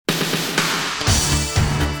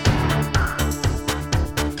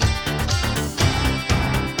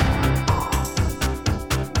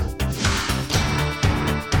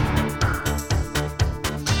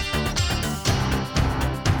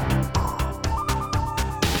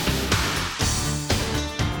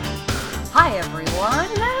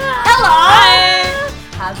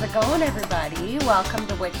it going, everybody? Welcome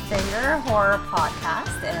to Witchfinger Horror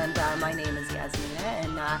Podcast, and my name is Yasmina,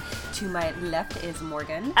 and to my left is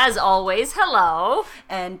Morgan. As always, hello.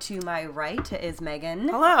 And to my right is Megan.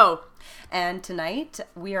 Hello. And tonight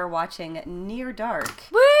we are watching Near Dark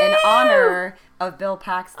Woo! in honor of Bill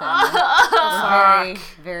Paxton. We're very,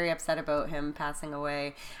 very upset about him passing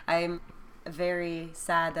away. I'm very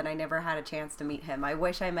sad that I never had a chance to meet him. I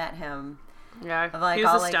wish I met him. Yeah, Like, he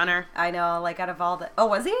was a stunner. I know, like out of all the... Oh,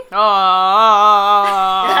 was he?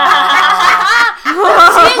 Oh.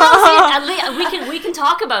 See, we can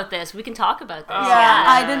talk about this. We can talk about this. Yeah,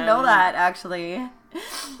 I didn't know that, actually.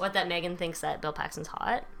 What, that Megan thinks that Bill Paxton's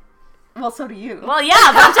hot? Well, so do you. Well, yeah,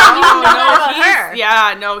 but I'm saying you didn't know that about her.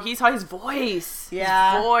 Yeah, no, he's his voice.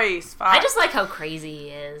 Yeah. His voice. Fuck. I just like how crazy he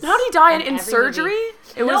is. How did he die in every surgery? movie.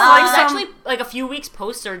 It was No, like it was some... actually like a few weeks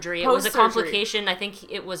post-surgery. It was a Post-surgery. complication. I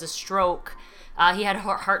think it was a stroke. He had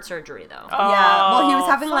heart surgery, though. Yeah, well, he was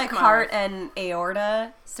having fuck like my heart life. and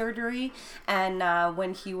aorta surgery, and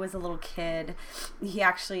when he was a little kid, he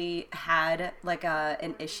actually had like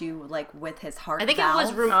an issue like with his heart. I think valve.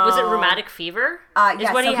 it was it rheumatic fever? Is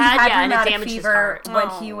Yeah, what so he had, yeah, and it rheumatic damaged his fever heart. when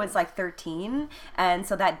he was like 13, and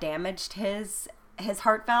so that damaged his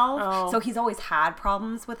heart valve. Oh. So he's always had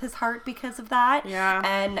problems with his heart because of that. Yeah.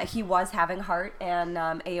 And he was having heart and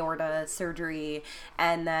aorta surgery,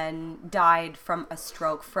 and then died from a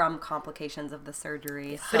stroke from complications of the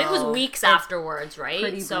surgery. But it was So weeks it's afterwards, right?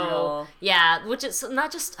 pretty so brutal. yeah, which is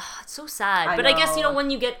not just it's so sad. I But I guess know.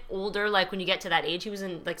 when you get older, like when you get to that age, he was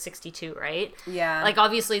in like 62, right? Yeah. Like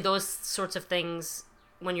obviously those sorts of things.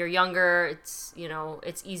 When you're younger, it's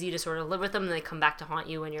it's easy to sort of live with them, and they come back to haunt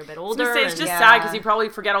you when you're a bit older. It's just Yeah. sad because you probably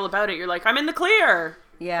forget all about it. You're like, I'm in the clear.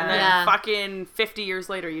 Yeah. And then Yeah. fucking 50 years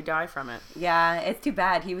later, you die from it. Yeah, it's too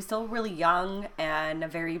bad. He was still really young and a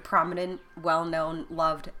very prominent, well-known,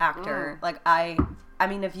 loved actor. Like I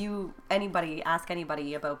mean, if ask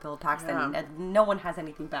anybody about Bill Paxton, Yeah. no one has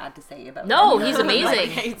anything bad to say about No, him. he's Like, amazing.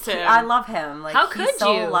 hates him. I love him. Like, How he's could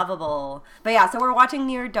so you? lovable. But yeah, so we're watching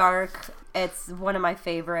Near Dark. It's one of my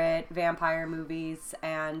favorite vampire movies,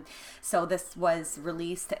 and so this was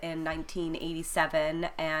released in 1987,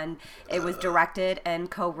 and it was directed and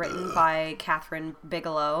co-written by Catherine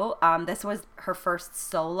Bigelow. This was her first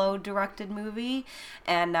solo directed movie,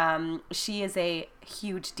 and she is a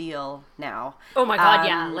huge deal now. Oh my god,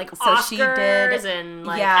 yeah, like Oscars and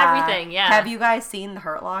like everything. Yeah. Have you guys seen The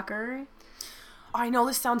Hurt Locker? I know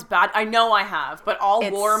this sounds bad. I know I have, but all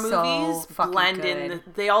It's war so movies fucking blend good. in.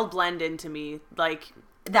 They all blend into me. Like,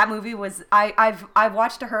 That movie was I've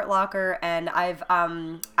watched A Hurt Locker, and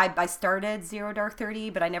I started Zero Dark 30,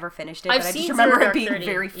 but I never finished it. I've but I seen just remember Zero it Dark being 30,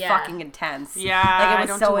 very yeah. fucking intense. Yeah, like I it was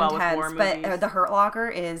don't so do well with intense. war But movies. The Hurt Locker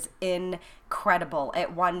is incredible.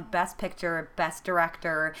 It won Best Picture, Best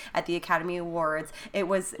Director at the Academy Awards. It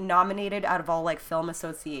was nominated out of all like film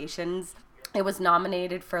associations. It was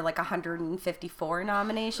nominated for like 154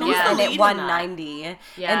 nominations, Who's the and lead it won in that? 90 in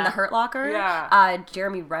Yeah. The Hurt Locker. Yeah.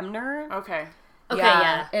 Jeremy Renner. okay. Okay,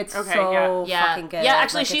 yeah. It's Okay, so Yeah, fucking good. yeah.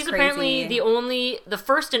 Actually, Like, she's it's apparently crazy. the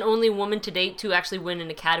first and only woman to date to actually win an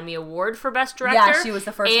Academy Award for Best Director. Yeah, she was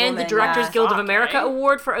the first and woman, the Directors yeah. Guild of Fuck, America eh?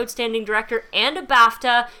 Award for Outstanding Director, and a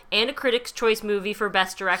BAFTA, and a Critics' Choice Movie for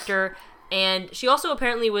Best Director. And she also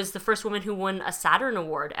apparently was the first woman who won a Saturn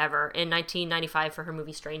Award ever in 1995 for her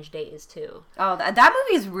movie Strange Days, too. Oh, that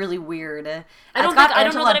movie is really weird. I don't It's got know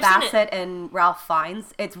Angela that I've seen it. Bassett and Ralph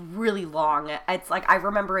Fiennes. It's really long. It's like I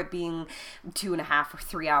remember it being 2.5 or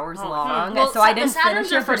 3 hours long. Well, so I didn't the Saturns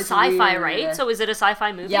finish it, are for but it's sci-fi, weird. right? So is it a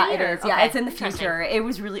sci-fi movie? Yeah, it or- is. Yeah, okay, it's in the interesting. future. It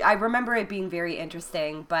was really. I remember it being very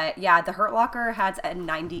interesting. But yeah, The Hurt Locker has a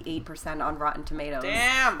 98% on Rotten Tomatoes.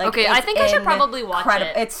 Damn. Like, Okay, I it's think I should probably watch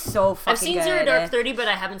it. It's so fucking I've seen good. Zero Dark 30, but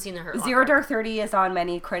I haven't seen The Hurt Locker. Zero Dark 30 is on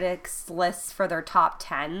many critics' lists for their top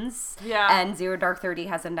 10s. Yeah. And Zero Dark 30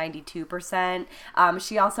 has a 92%.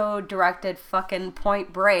 She also directed fucking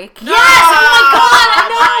Point Break. Yes!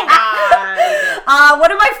 Oh my god.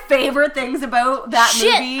 One of my favorite things about that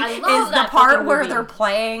Shit, movie I love is the that part fucking where movie. they're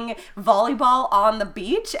playing volleyball on the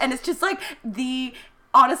beach, and it's just like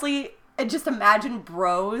honestly, just imagine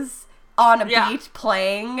bros on a Yeah. beach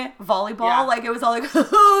playing volleyball. Yeah. Like, it was all like, like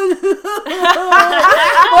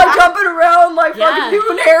jumping around, like Yeah. fucking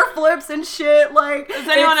doing hair flips and shit. Like, Is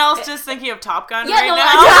anyone else just thinking of Top Gun Yeah, right no, now?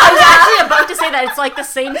 I was actually about to say that. It's like the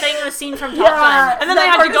same thing in the scene from Top Yeah. Gun. And then That they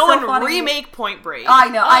had part to is go so and funny. remake Point Break. I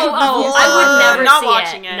know. I would never not see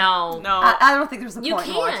watching it. it. No. No. I don't think there's a You point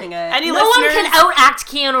in can't. watching it. Any No one listeners? can outact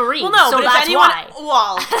Keanu Reeves, Well, no, so but that's if anyone, why.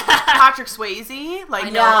 well, Patrick Swayze, like, I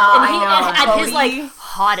no, know. Yeah, and I know. at his Cody. like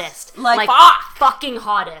hottest. Like, fuck. fucking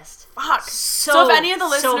hottest. Fuck. So- So if any of the so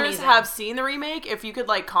listeners amazing. have seen the remake, if you could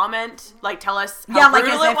like comment, like tell us how Yeah, like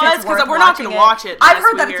brutal as it if was, it's worth because we're not going watching to watch it. I've unless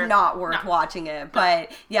heard we that hear- it's not worth No. watching it,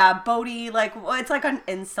 but yeah, Bodhi, like, well, it's like an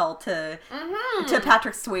insult to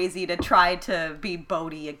Patrick Swayze to try to be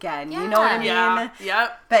Bodhi again. You know what I mean? Yeah.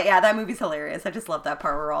 Yep. But yeah, that movie's hilarious. I just love that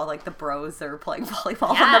part where all like the bros are playing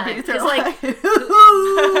volleyball Yeah, on the beach. They're 'cause, like-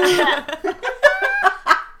 "Ooh."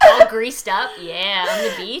 All greased up, yeah, on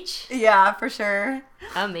the beach. Yeah, for sure.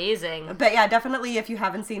 Amazing. But yeah, definitely if you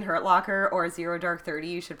haven't seen Hurt Locker or Zero Dark 30,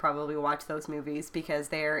 you should probably watch those movies because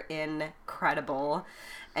they're incredible.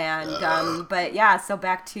 And but yeah, so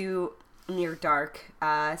back to Near Dark,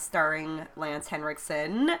 starring Lance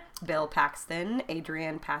Henriksen, Bill Paxton,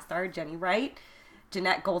 Adrian Pastar, Jenny Wright,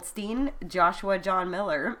 Jeanette Goldstein, Joshua John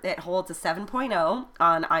Miller. It holds a 7.0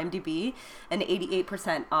 on IMDb and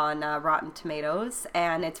 88% on Rotten Tomatoes,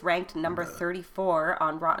 and it's ranked number 34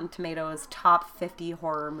 on Rotten Tomatoes' top 50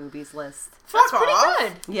 horror movies list. That's pretty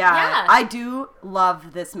good. Yeah, I do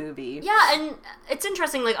love this movie. Yeah, and it's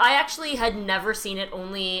interesting. Like, I actually had never seen it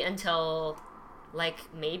only until, like,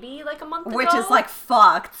 maybe like a month ago. Which is like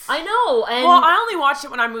fucked. I know. And Well, I only watched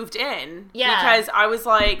it when I moved in. Yeah. Because I was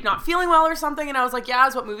like not feeling well or something, and I was like,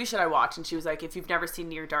 "Yaz, what movie should I watch?" And she was like, "If you've never seen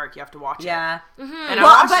Near Dark, you have to watch Yeah. it." And I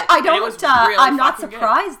Well, watched but it, I and it was don't. really I'm not fucking good.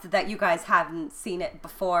 surprised that you guys haven't seen it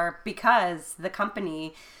before because the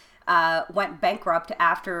company went bankrupt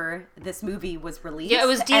after this movie was released. yeah, it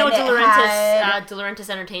was Dino and De it Laurentiis. had- De Laurentiis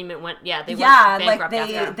Entertainment went. Yeah, they yeah, went like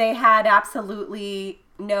bankrupt after. they had absolutely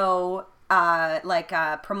no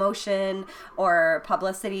promotion or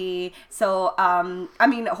publicity. So I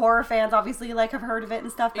mean, horror fans obviously like have heard of it and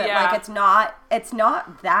stuff, but Yeah. like it's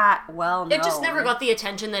not that well known. It just never got the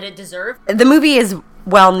attention that it deserved. The movie is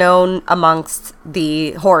well known amongst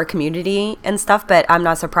the horror community and stuff, but I'm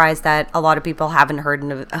not surprised that a lot of people hadn't heard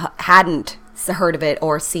of it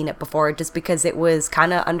or seen it before, just because it was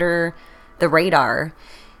kind of under the radar.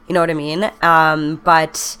 You know what I mean?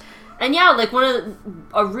 But And yeah, like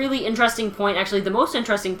a really interesting point, actually the most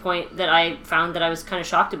interesting point that I found that I was kind of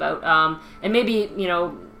shocked about, and maybe,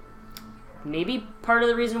 maybe part of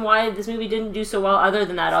the reason why this movie didn't do so well, other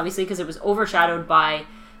than that, obviously, because it was overshadowed by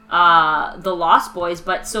The Lost Boys,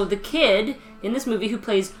 but so the kid in this movie who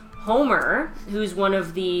plays Homer, who's one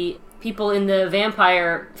of the people in the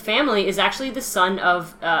vampire family, is actually the son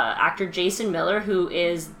of actor Jason Miller, who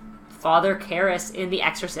is Father Karras in The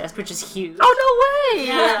Exorcist, which is huge. oh no way!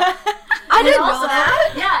 Yeah. I didn't also, know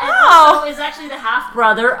that. Yeah, and Oh. also is actually the half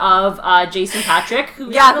brother of Jason Patrick, who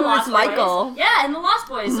Yeah, in the who Lost is Boys. Michael. Yeah, in the Lost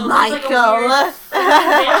Boys. So Michael. There's like a weird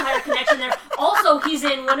vampire connection there. Also, he's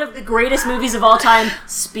in one of the greatest movies of all time,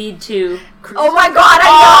 Speed 2. Oh my god,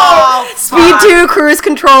 I know! Oh, Speed fuck. 2, Cruise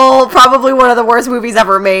Control, probably one of the worst movies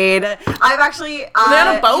ever made. I've actually... they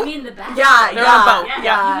on a boat? You mean the best? Yeah, They're on a boat. Yeah,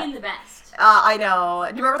 yeah. you mean the best. I know.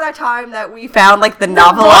 Do you remember that time that we found like the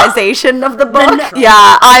novelization of the book?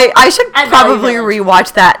 Yeah, I should At probably Valley Village.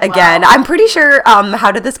 rewatch that again. Wow. I'm pretty sure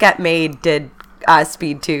How Did This Get Made did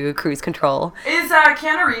Speed 2 Cruise Control. Is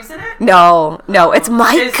Keanu Reeves in it? No, it's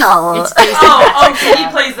Michael. It's Jason Okay, he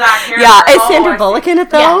plays that character. yeah, is Oh, Sandra I Bullock see. in it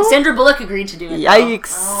though? Yeah, Sandra Bullock agreed to do it. though.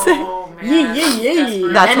 Yikes. Oh, man.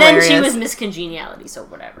 Desperate. That's And then she hilarious. was Miss Congeniality, so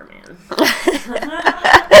whatever, man.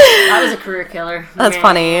 That was a career killer. That's Man.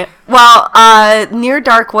 funny. Well, Near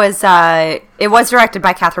Dark was it was directed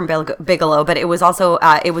by Catherine Bigelow, but it was also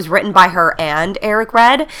it was written by her and Eric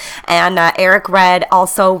Red, and Eric Red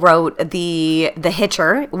also wrote the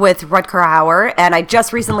Hitcher with Rutger Hauer, and I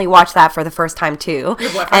just recently watched that for the first time too,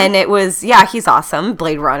 and it was he's awesome.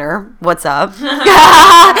 Blade Runner, what's up?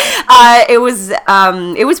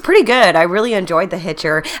 It was pretty good. I really enjoyed the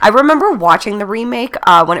Hitcher. I remember watching the remake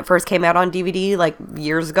when it first came out on DVD like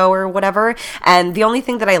years ago or whatever, and the only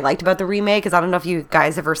thing that I liked about the remake is I don't know if you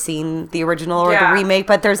guys ever seen the original or Yeah. the remake,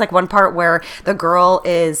 but there's like one part where the girl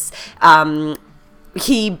is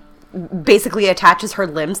he basically attaches her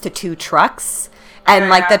limbs to two trucks. And,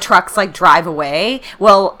 like, the trucks, like, drive away.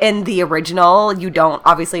 Well, in the original, you don't,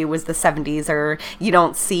 obviously, it was the 70s, or you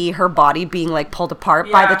don't see her body being, like, pulled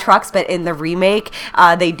apart by the Yeah. trucks. But in the remake,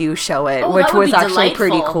 they do show it, Oh, which that would was be actually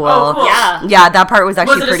pretty delightful. cool. Oh, cool. Yeah. Yeah, that part was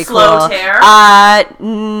actually it a pretty slow cool. tear? I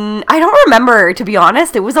don't remember, to be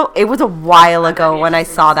honest. It was a while ago when I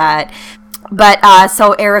saw that. But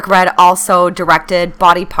so Eric Red also directed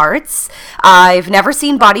Body Parts. I've never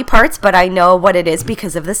seen Body Parts, but I know what it is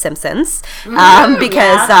because of The Simpsons.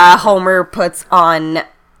 Because Homer puts on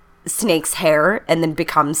Snake's hair and then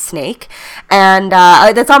becomes Snake. And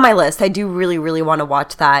that's on my list. I do really, really want to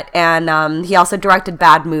watch that. And he also directed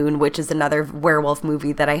Bad Moon, which is another werewolf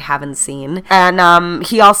movie that I haven't seen. And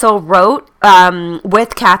he also wrote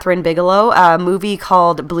with Catherine Bigelow a movie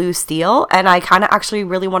called Blue Steel. And I kind of actually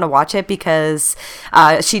really want to watch it because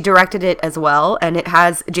she directed it as well. And it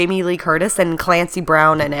has Jamie Lee Curtis and Clancy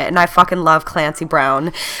Brown in it. And I fucking love Clancy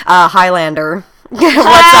Brown. Highlander.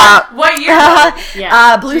 What's up? What year?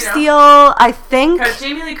 Yeah. Blue Steel, I think. Because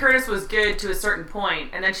Jamie Lee Curtis was good to a certain point,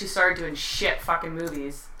 and then she started doing shit fucking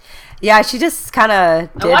movies. Yeah, she just kind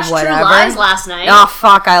of did I watched whatever. True Lies last night. Oh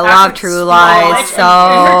fuck, I love True Lies. So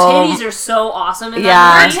and her titties are so awesome in Yeah.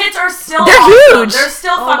 that Her movie. tits are still They're awesome. huge. They're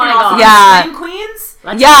still Oh fucking my awesome. God. Yeah. Scream Queens?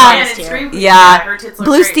 That's Yeah. the And best in here. Scream Queens, yeah, her tits look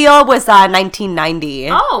Blue great. Steel was 1990.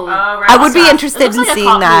 Oh. Right. I would be Awesome. It interested looks in like a seeing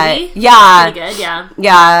cop that. movie. Yeah. Pretty good, yeah.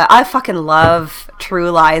 Yeah, I fucking love True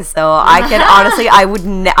Lies though. I can honestly, I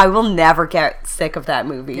will never get sick of that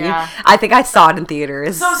movie. Yeah. I think I saw it in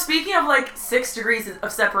theaters. So speaking of like 6 degrees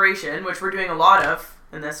of separation, which we're doing a lot of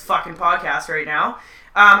in this fucking podcast right now,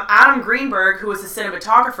 Adam Greenberg, who was the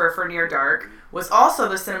cinematographer for Near Dark, was also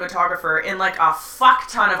the cinematographer in like a fuck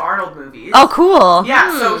ton of Arnold movies. Oh, cool.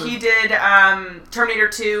 Yeah, so he did Terminator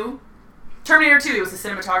 2. Terminator 2 he was the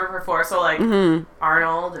cinematographer for, so like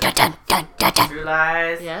Arnold and Dun, dun, dun, dun, dun. True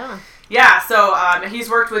Lies. Yeah. Yeah, so he's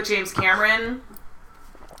worked with James Cameron,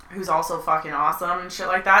 who's also fucking awesome and shit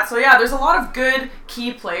like that. So yeah, there's a lot of good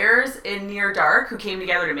key players in Near Dark who came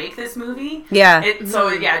together to make this movie. Yeah. So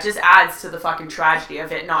yeah, it just adds to the fucking tragedy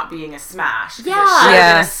of it not being a smash. 'Cause Yeah. It should have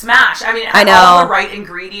Yeah. been a smash. I mean, it I had all know. the right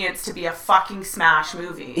ingredients to be a fucking smash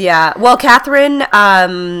movie. Yeah. Well, Catherine,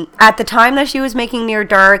 at the time that she was making Near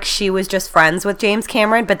Dark, she was just friends with James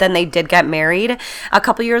Cameron, but then they did get married a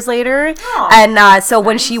couple years later. Oh, And so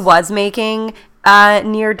when she was making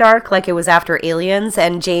Near Dark, like it was after Aliens,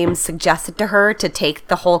 and James suggested to her to take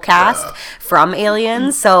the whole cast from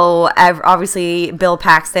Aliens. So obviously Bill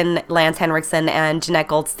Paxton, Lance Henriksen, and Jeanette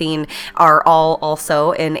Goldstein are all also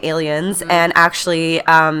in Aliens. And actually,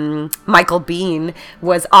 Michael Biehn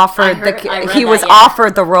was offered I read he that, was yeah.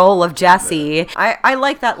 offered the role of Jesse. I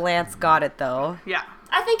like that Lance got it though. Yeah.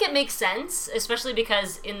 I think it makes sense, especially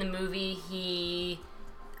because in the movie he,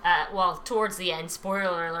 towards the end,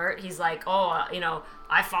 spoiler alert, he's like,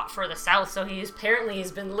 I fought for the South, so he's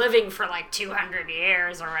been living for like 200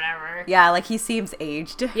 years or whatever. Yeah, like he seems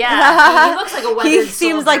aged. Yeah, he looks like a weathered He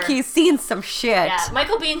seems like soldier. he's seen some shit. Yeah,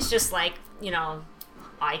 Michael Bihn's just like,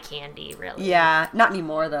 eye candy, really. Yeah, not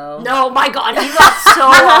anymore though. No, my God, he looks so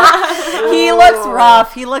hot. He looks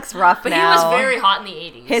rough. He looks rough But now. he was very hot in the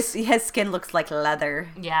 80s. his skin looks like leather.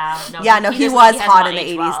 Yeah, no. Yeah, no, he doesn't- was has hot not in the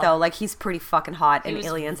aged 80s well. though. Like he's pretty fucking hot in was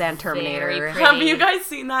Aliens and Terminator. very pretty. Have you guys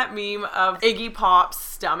seen that meme of Iggy Pop's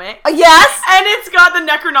stomach? Yes. And it's got the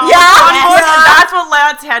Necronomicon Yeah. on it, Yeah. and that's what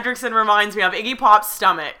Lance Hendrickson reminds me of. Iggy Pop's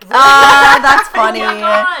stomach. That's funny. Oh my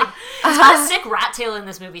God. He's got a sick rat tail in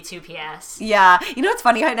this movie too, P.S. Yeah, you know what's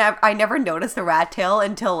funny? I never noticed the rat tail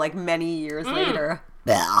until like many years later.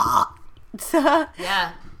 Yeah.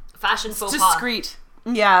 Fashion faux pas. Discreet.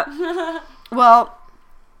 Yeah. Well,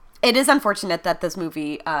 it is unfortunate that this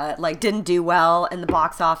movie didn't do well in the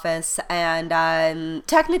box office, and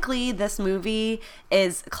technically this movie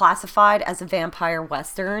is classified as a vampire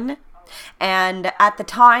western. And at the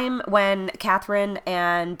time when Catherine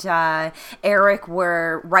and Eric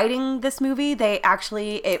were writing this movie,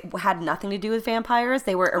 it had nothing to do with vampires.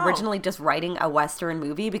 They were originally just writing a Western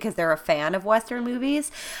movie because they're a fan of Western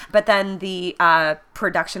movies. But then the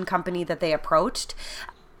production company that they approached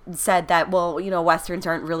said that, well, Westerns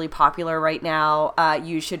aren't really popular right now.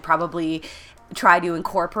 You should probably try to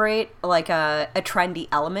incorporate like a trendy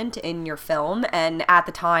element in your film. And at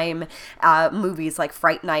the time, movies like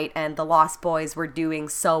Fright Night and The Lost Boys were doing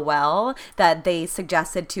so well that they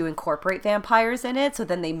suggested to incorporate vampires in it. So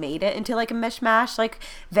then they made it into like a mishmash, like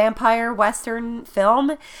vampire Western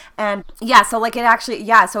film. And yeah, so like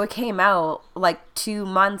it came out like 2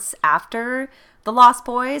 months after The Lost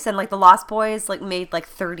Boys, and like The Lost Boys like made like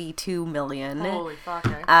 32 million. Holy fuck,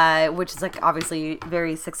 eh? Which is like obviously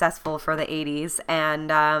very successful for the 80s. And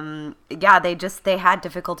they had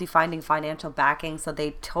difficulty finding financial backing, so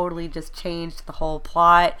they totally just changed the whole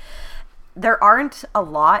plot. There aren't a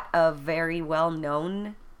lot of very well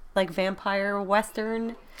known like vampire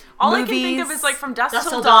western All movies. I can think of is like From Dusk Dusk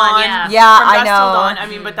Till Till Dawn. Dawn, yeah. From I Dusk Till know. Dawn. I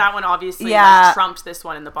mean, but that one obviously Yeah. like, trumped this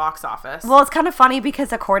one in the box office. Well, it's kind of funny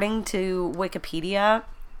because according to Wikipedia,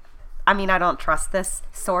 I mean, I don't trust this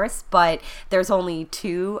source, but there's only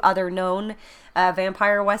 2 other known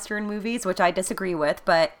vampire Western movies, which I disagree with,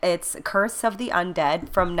 but it's Curse of the Undead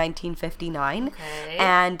from 1959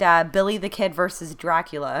 and Billy the Kid versus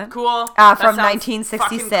Dracula Cool. from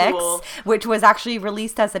 1966, cool. which was actually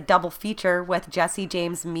released as a double feature with Jesse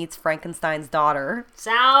James Meets Frankenstein's Daughter.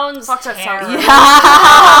 Sounds Fuck, that sounds terrible.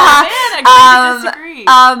 Oh, man, I disagree.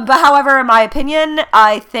 But however, in my opinion,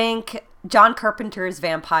 I think John Carpenter's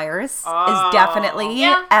Vampires is definitely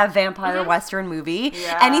a vampire Western movie.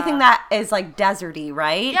 Yeah. Anything that is like deserty,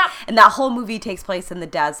 right? Yep. And that whole movie takes place in the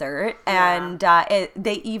desert, and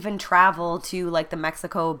they even travel to like the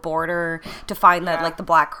Mexico border to find the like the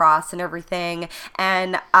Black Cross and everything.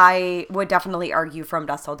 And I would definitely argue From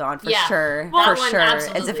Dusk Till Dawn for sure. Well, for that one sure is a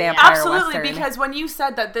absolutely, vampire Absolutely, Western. because when you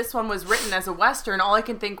said that this one was written as a Western, all I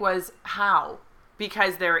can think was how?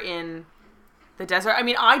 Because they're in the desert. I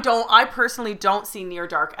mean, I personally don't see Near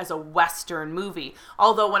Dark as a Western movie.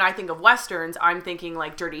 Although when I think of Westerns, I'm thinking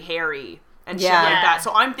like Dirty Harry and shit like that.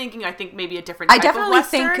 So I think maybe a different type I definitely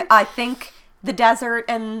of Western. I think the desert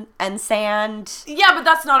and sand. Yeah, but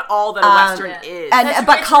that's not all that a Western is. And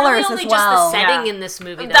but It's colors really only as well. just the setting in this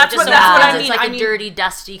movie. Though. That's Just what I it's mean. like I a mean- dirty,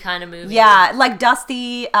 dusty kind of movie. Yeah, like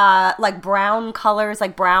dusty, like brown colors,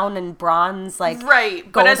 like brown and bronze, like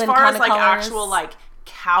Right, but as golden far as kinda like colors. actual like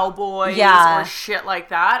cowboys Yeah. or shit like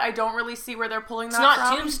that, I don't really see where they're pulling It's that not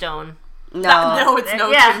from. Tombstone. no, It's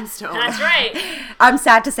no yeah, Tombstone. That's right. I'm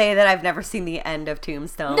sad to say that I've never seen the end of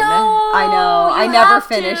Tombstone. No, I know. I you never have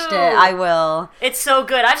finished to. it. I will. It's so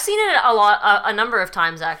good. I've seen it a number of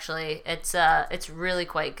times actually. It's really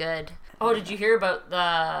quite good. Oh, did you hear about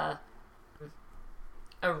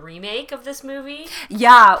a remake of this movie?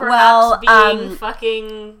 Yeah, Perhaps well, being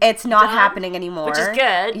fucking it's not done? happening anymore. Which is good,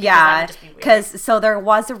 because that Yeah, would just be weird. because so there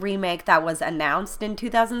was a remake that was announced in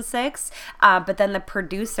 2006, but then the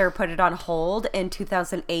producer put it on hold in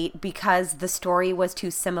 2008 because the story was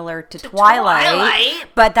too similar to Twilight.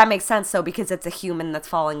 But that makes sense though, because it's a human that's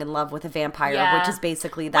falling in love with a vampire, Yeah. which is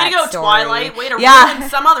basically that Way to go, story. Twilight. Way to Yeah. ruin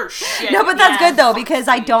some other shit. No, but that's Yeah. good though, because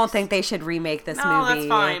I don't think they should remake this No, movie. that's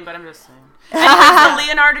fine, but I'm just saying. Anyways, the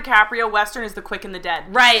Leonardo DiCaprio Western is The Quick and the Dead.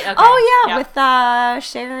 Right. Okay. Oh yeah, Yeah. with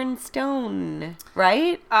Sharon Stone,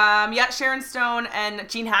 right? Yeah, Sharon Stone and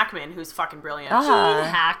Gene Hackman, who's fucking brilliant. Uh-huh.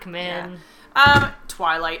 Hackman.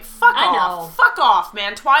 Twilight. Fuck I off. know. Fuck off,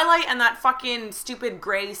 man. Twilight and that fucking stupid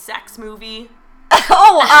gray sex movie.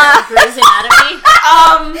 Oh, Grey's Anatomy.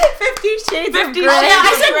 50 Shades of 50 Grey. Shades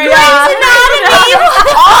I of said Grey. Grey's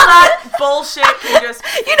Anatomy. All that bullshit can just...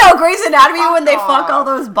 You know Grey's Anatomy when they Fuck fuck all off.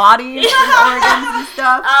 those bodies and organs and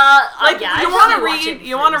stuff. Like, yeah, I you want to probably watch read, it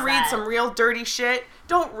you want to for read that. some real dirty shit?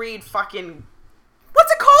 Don't read fucking... What's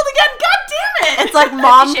it called again? God damn it! It's like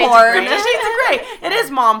mom 50 Shades of porn. Grey. 50 Shades of Grey. It is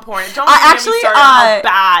mom porn. Don't I even get me actually,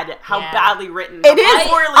 started how Yeah. badly written. It is. How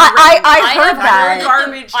poorly I written. heard that.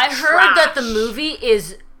 Garbage I heard that the trash. movie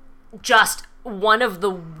is just one of the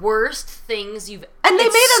worst things you've. And they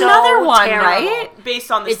it's made so another one, terrible. right? Based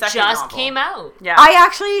on the It second just novel. came out. Yeah. I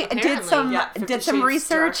actually Apparently. Yeah, 50 did some Shades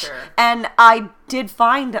research, Darker. and I did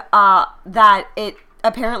find that it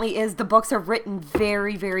apparently is the books are written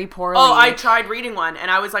very, very poorly. Oh, I tried reading one, and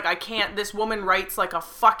I was like, I can't. This woman writes like a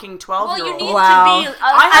fucking 12-year-old. Well, you need Wow. to be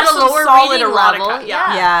I have at a some lower solid reading erotica. level.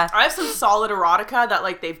 Yeah. I have some solid erotica that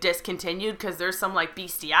like they've discontinued because there's some like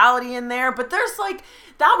bestiality in there, but there's like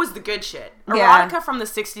that was the good shit. Yeah. Erotica from the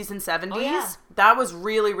 60s and 70s. Oh, yeah. That was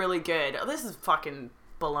really, really good. Oh, this is fucking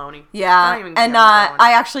baloney. Yeah, Don't even and get me going.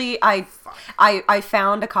 I actually I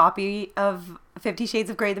found a copy of 50 Shades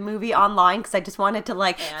of Grey the movie online because I just wanted to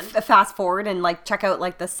like And? fast forward and like check out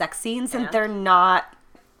like the sex scenes, and And? they're not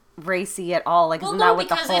racy at all. Like, Well, isn't no, that what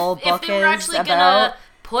the because whole if book they were is actually about? gonna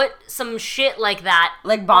put some shit like that,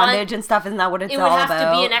 Like bondage and stuff, isn't that what it's it all would have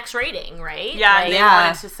about? to be an X rating, right? Yeah, Like, and they Yeah.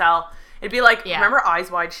 wanted to sell. It'd be like, Yeah. remember Eyes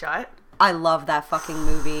Wide Shut? I love that fucking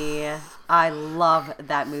movie. I love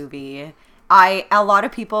that movie. A lot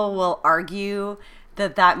of people will argue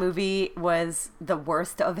that movie was the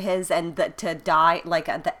worst of his, and that to die like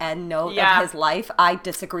at the end note Yeah. of his life. I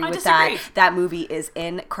disagree with disagree. that. That movie is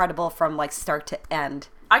incredible from like start to end.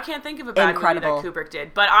 I can't think of a bad Incredible. movie that Kubrick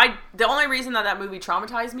did, but the only reason that movie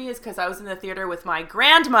traumatized me is because I was in the theater with my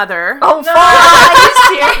grandmother. Oh, fuck!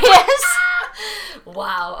 Are you serious?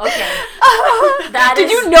 Wow. Okay. That Did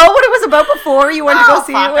is- you know what it was about before you went to go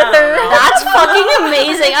see fuck, it with I don't her? know. That's fucking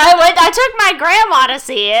amazing. I took my grandma to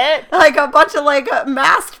see it. Like a bunch of like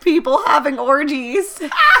masked people having orgies.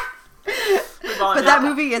 But that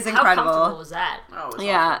movie is How comfortable incredible. was that? Oh, it was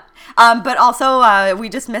Yeah. But also, we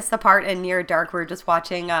just missed the part in Near Dark. We're just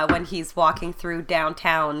watching when he's walking through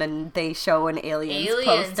downtown and they show an Aliens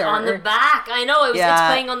poster. on the back. I know it's Yeah.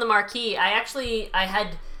 playing on the marquee. I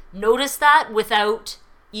had noticed that without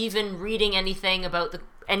even reading anything about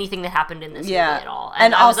anything that happened in this movie at all.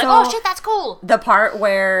 And I was like, also, oh shit, that's cool. the part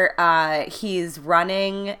where he's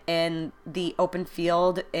running in the open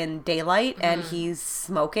field in daylight and he's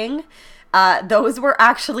smoking, those were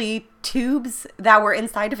actually tubes that were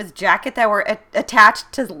inside of his jacket that were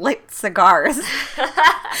attached to lit cigars.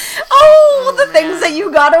 The things that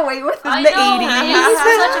you got away with in I the know. 80s.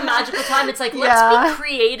 It's such a magical time. It's like, let's Yeah. be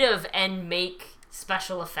creative and make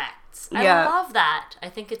special effects. I Yeah. love that. I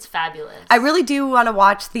think it's fabulous. I really do want to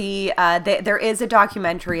watch there is a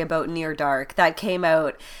documentary about Near Dark that came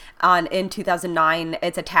out in 2009.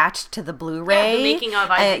 It's attached to the Blu-ray. Yeah, the making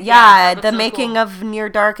of, I think. yeah, that looks the so making cool. of Near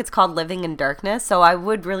Dark. It's called Living in Darkness. So I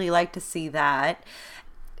would really like to see that.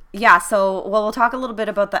 Yeah, so we'll talk a little bit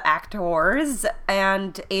about the actors.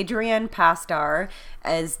 And Adrian Pasdar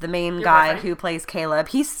is the main guy boyfriend? who plays Caleb.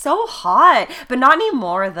 He's so hot, but not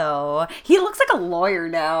anymore though. He looks like a lawyer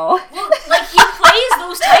now. Well, like, he plays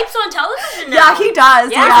those types on television now. Yeah, he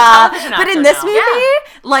does. Yeah, Yeah, he's a television but in actor this now.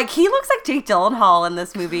 movie, like he looks like Jake Gyllenhaal in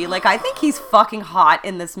this movie. Like I think he's fucking hot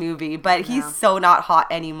in this movie, but he's so not hot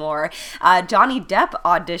anymore. Johnny Depp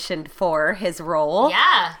auditioned for his role.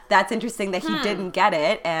 Yeah. That's interesting that he didn't get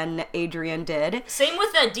it, and Adrian did. Same with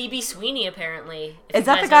D.B. Sweeney, apparently. If Is you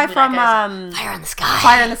that guys the guy know who that from guy is. Fire in the Sky?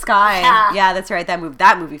 Fire in the Sky? Yeah. That's right.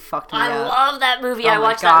 That movie fucked me I up. love that movie. I Oh my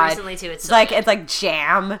watched God. that recently too. It's so like good. it's like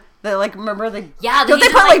jam. Remember the Yeah, Don't they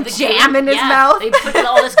use, put like the jam green- in his yeah, mouth? They put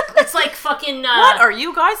all this. It's like fucking. What are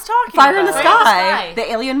you guys talking Fire in the about? Fire in the Sky, Sky.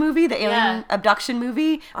 the alien movie, the alien Yeah. abduction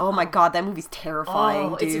movie. Oh my god, that movie's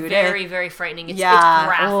terrifying, Oh, dude. it's very, very frightening. It's Yeah.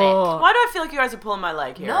 graphic. Oh. Why do I feel like you guys are pulling my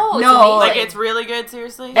leg here? No, it's No. amazing. Like, it's really good,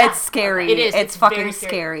 seriously? It's scary. It is. It's very fucking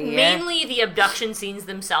scary. Mainly the abduction scenes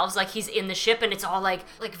themselves. Like he's in the ship and it's all like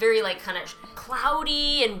very like kind of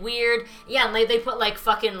cloudy and weird. Yeah, and they put like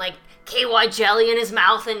fucking like KY jelly in his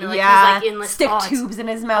mouth and like Yeah, he's like in the stick it's- tubes in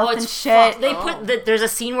his mouth it's and shit. They put there's a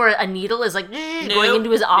scene where a needle is like going into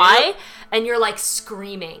his eye and you're like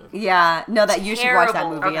screaming. Yeah, no, that you should watch that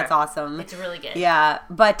Terrible. movie. Okay. It's awesome. It's really good. Yeah,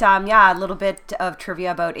 but a little bit of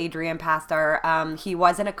trivia about Adrian Pasdar. He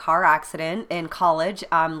was in a car accident in college,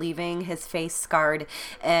 leaving his face scarred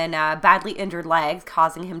and badly injured legs,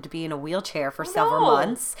 causing him to be in a wheelchair for several no.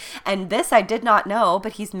 months. And this I did not know,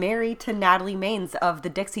 but he's married to Natalie Maines of the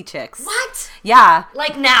Dixie Chicks. What? Yeah.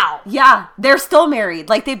 Like now? Yeah, they're still married.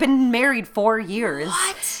 Like, they've been married 4 years.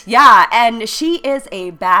 What? Yeah, and she is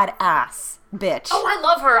a badass bitch. Oh, I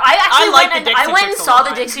love her. I actually like went the and Dixie and Chicks a saw lot.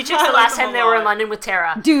 the Dixie Chicks I the like last them time a they were in lot. London with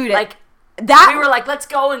Tara. Dude, like that we were like, let's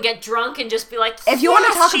go and get drunk and just be like, if you want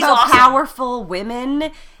to talk she's about awesome. powerful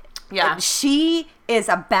women, Yeah. she is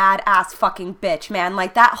a badass fucking bitch, man.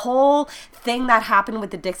 Like that whole thing that happened with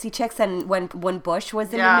the Dixie Chicks and when Bush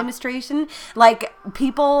was in Yeah. administration, like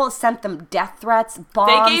people sent them death threats,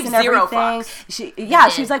 bombs, gave and zero everything. fucks. She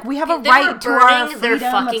did. was like, we have a They were right to our burning their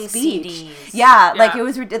freedom fucking of speech. CDs. Yeah, like Yeah. it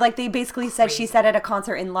was like they basically said she said at a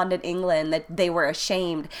concert in London, England, that they were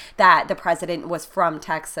ashamed that the president was from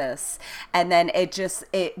Texas, and then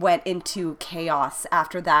it went into chaos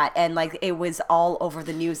after that, and like it was all over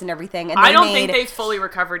the news and everything. And I don't think they've fully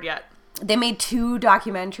recovered yet. they made 2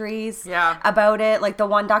 documentaries Yeah. about it. Like the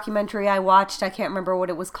one documentary I watched, I can't remember what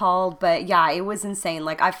it was called, but yeah, it was insane.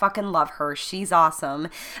 Like I fucking love her. She's awesome.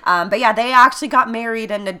 But yeah, they actually got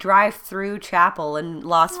married in a drive-through chapel in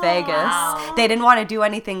Las Vegas. They didn't want to do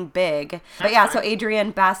anything big. But yeah, so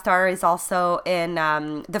Adrian Pasdar is also in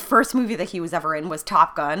the first movie that he was ever in was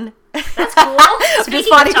Top Gun. That's cool. Which is Speaking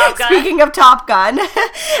funny. of Top Gun, Speaking of Top Gun,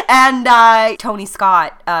 and Tony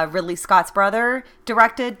Scott, Ridley Scott's brother,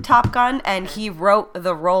 directed Top Gun, and he wrote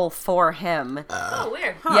the role for him. oh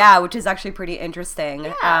weird. Yeah, which is actually pretty interesting.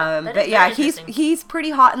 that But is yeah, very he's interesting. he's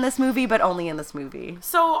pretty hot in this movie, but only in this movie.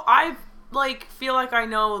 So I feel like I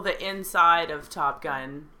know the inside of Top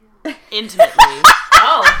Gun intimately.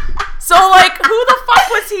 Oh, So like, who the fuck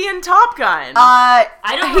was he in Top Gun? I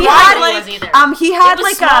don't know He why had, he like, was either. he had it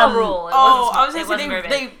was like small role. It oh, wasn't, I was it gonna wasn't very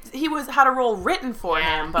say big. he had a role written for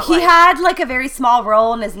Yeah. him, but he like, had like a very small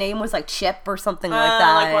role, and his name was like Chip or something like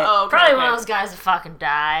that. like, oh, okay, Probably okay. one of those guys that fucking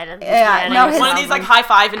died. at the Yeah, beginning no, or his- One of these something. like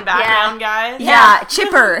high fiving background guys. Yeah,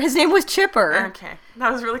 Chipper. His name was Chipper. Okay,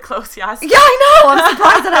 that was really close. Yes. Yeah, I know. I'm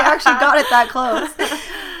surprised that I actually got it that close.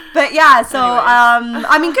 But yeah, so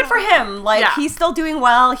I mean, good for him. Like Yeah. he's still doing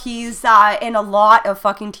well. He's in a lot of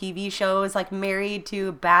fucking TV shows, like Married to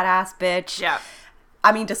a Badass Bitch. Yeah.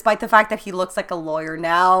 I mean, despite the fact that he looks like a lawyer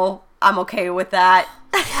now, I'm okay with that.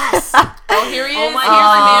 Oh, here he is. Oh my Here's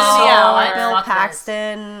the man in the God. hour. Bill Fuck this.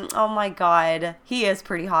 Paxton. Oh my god. He is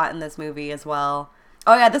pretty hot in this movie as well.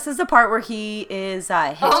 Oh yeah, this is the part where he is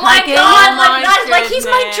hitchhiking. Oh my god, my like he's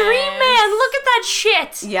my goodness. dream man. Look at that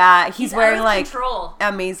shit. Yeah, he's out wearing of like control.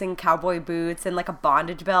 amazing cowboy boots and like a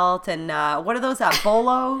bondage belt and what are those?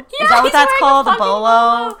 Bolo? Is Yeah, that what he's that's wearing a called? A fucking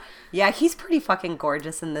bolo? bolo. Yeah, he's pretty fucking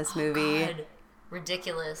gorgeous in this movie. God.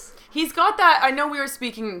 Ridiculous. He's got that. I know we were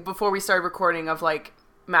speaking before we started recording of like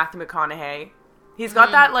Matthew McConaughey. He's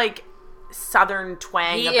got that like southern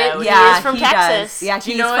twang He about is- him. Yeah, from he Texas. does. Yeah, Do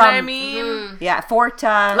you he's know from, what I mean? Yeah, Fort.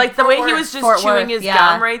 Like the Fort way he Worth. was just Fort chewing Worth, his yeah.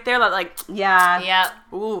 gum right there, like Yeah. Yeah.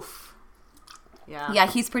 oof. Yeah. Yeah,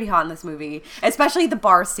 he's pretty hot in this movie, especially the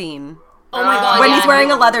bar scene. Oh my god. When yeah. he's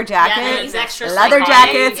wearing a leather Yeah, jacket. and he's extra Leather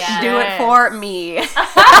psychotic. jackets Yeah. do it for me.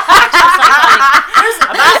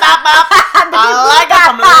 I like it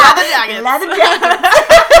from leather jackets. Leather jackets.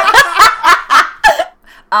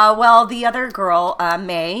 Well, the other girl,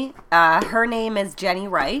 May, her name is Jenny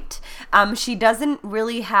Wright. She doesn't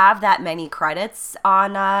really have that many credits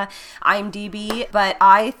on IMDb, but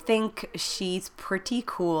I think she's pretty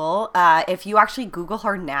cool. If you actually Google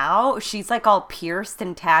her now, she's like all pierced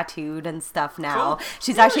and tattooed and stuff now. Cool.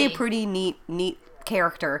 She's actually a Really? pretty neat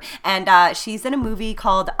character, and she's in a movie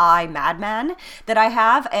called I, Madman that I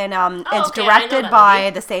have, and it's okay, I know directed that by movie.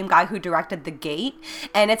 the same guy who directed The Gate,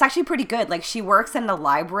 and it's actually pretty good. Like, she works in the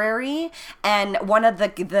library, and one of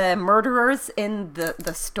the murderers in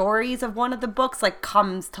the stories of one of the books like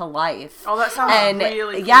comes to life. Oh, that sounds and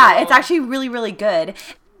really yeah, cool. it's actually really good.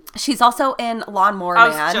 She's also in Lawnmower I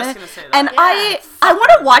was Man, just gonna say that. and Yeah. I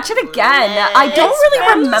want to watch it again. I don't It's really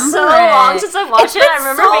been remember so it. long since I've watched It's it. been I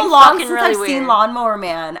remember so being long fucking since really I've seen weird. Lawnmower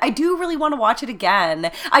Man. I do really want to watch it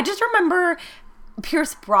again. I just remember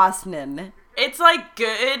Pierce Brosnan, It's like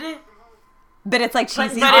good, but it's like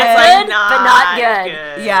cheesy. but good. it's like Good, not but not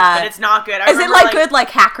good. Yeah. but it's not good. I Is it remember, like good, like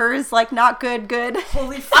Hackers, like not good?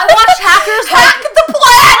 Holy fuck! I watched Hackers Hack like the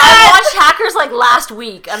planet. I watched Hackers like last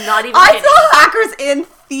week. I'm not even I kidding. saw Hackers in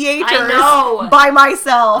theaters I know. by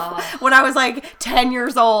myself when I was like 10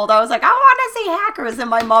 years old. I was like, I want to see Hackers, and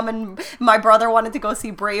my mom and my brother wanted to go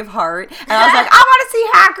see Braveheart, and I was like, I want to see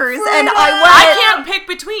Hackers, and I went. I can't pick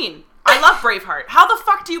between. I love Braveheart. How the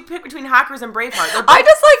fuck do you pick between Hackers and Braveheart? They're both I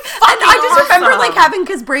just like, and I just remember like awesome. having,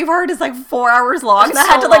 because Braveheart is like 4 hours long, and I It's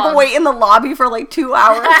had so to like long. wait in the lobby for like 2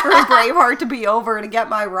 hours for Braveheart to be over to get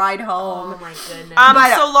my ride home. Oh my goodness.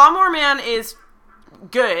 But- so Lawnmower Man is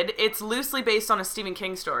good. It's loosely based on a Stephen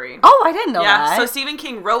King story. Oh, I didn't know Yeah, that. so Stephen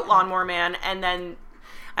King wrote Lawnmower Man, and then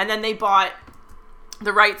they bought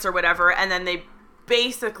the rights or whatever, and then they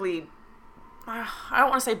basically, I don't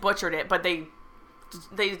want to say butchered it, but they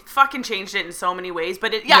fucking changed it in so many ways.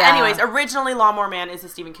 But Yeah. anyways, originally Lawnmower Man is a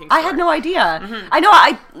Stephen King story. I had no idea. Mm-hmm. I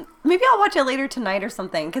know. Maybe I'll watch it later tonight or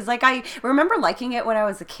something, because like I remember liking it when I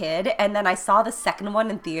was a kid, and then I saw the second one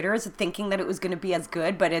in theaters, thinking that it was going to be as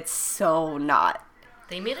good, but it's so not.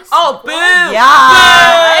 They made a Oh, sequel? boo!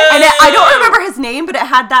 Yeah, and I don't remember his name, but it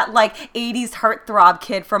had that like '80s heartthrob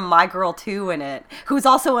kid from My Girl 2 in it, who's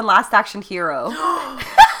also in Last Action Hero. I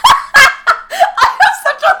have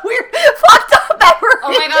such a weird, fucked up memory. Oh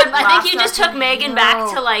my god, I Last think you just Action took Megan Hero.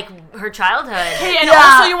 back to like her childhood. Hey, and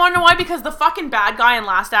Yeah. also you want to know why? Because the fucking bad guy in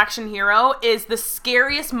Last Action Hero is the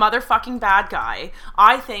scariest motherfucking bad guy,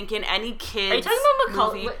 I think, in any kid's Are you talking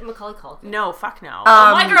about movie. Macaulay Culkin? No, fuck no.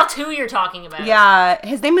 Oh, My Girl 2 you're talking about. Yeah,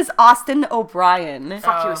 his name is Austin O'Brien.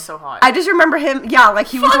 Fuck, he was so hot. I just remember him. Yeah, like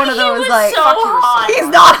he was Fuck, one of he those was like. so fuck, he was so hot. He's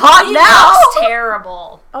not hot He now. looks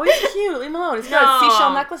terrible. Oh, he's cute. Leave him alone. He's got No. a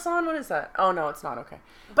seashell necklace on. What is that? Oh, no, it's not. Okay.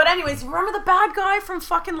 But anyways, remember the bad guy from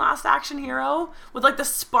fucking Last Action Hero? With like the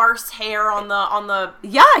sparse hair on the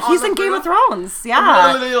Yeah, he's the in Game roof? of Thrones.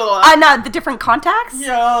 Yeah, and the different contacts.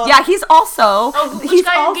 Yeah. Yeah, he's also. Oh, which he's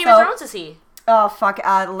guy also, in Game of Thrones is he? Oh fuck,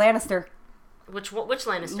 Lannister, Which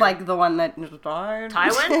Lannister? like the one that died.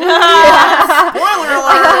 Tywin? Spoiler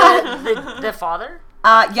alert! the father?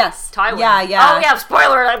 Yes. Tywin. Yeah, yeah. Oh yeah,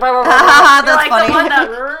 spoiler. Like, That's You're like funny. The one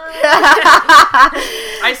that,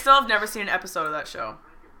 I still have never seen an episode of that show.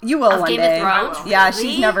 You will one Game day. of Thrones? Yeah, Really?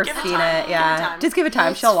 she's never Give it seen time. it. Yeah, Give it time. just give it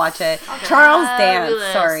time. She'll watch it. Charles Dance.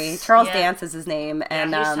 Fabulous. Sorry, Charles Yeah. Dance is his name,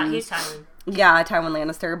 and he's Tywin. yeah, Tywin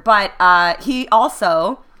Lannister. But he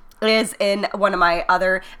also is in one of my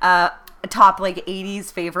other top like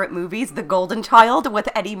 80s favorite movies, The Golden Child with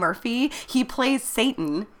Eddie Murphy. He plays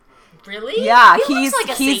Satan. Really? Yeah, He he's looks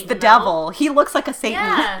like a he's Satan, the though. devil. He looks like a Satan.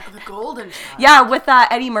 Yeah. The Golden Child. Yeah, with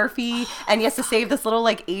Eddie Murphy, and he has to save this little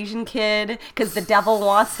like Asian kid because the devil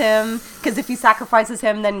wants him. Because if he sacrifices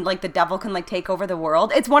him, then like the devil can like take over the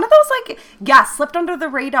world. It's one of those like slipped under the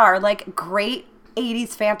radar, like great 80s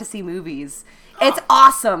fantasy movies. It's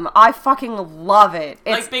awesome. I fucking love it.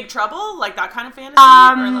 It's Like Big Trouble? Like that kind of fantasy?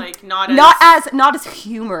 Or like not as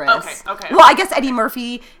humorous. Okay. Well, I guess Eddie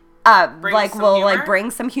Murphy Brings some humor?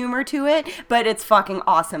 bring some humor to it, but it's fucking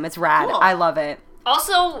awesome. It's rad. Cool. I love it.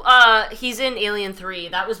 Also, he's in Alien 3.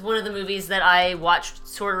 That was one of the movies that I watched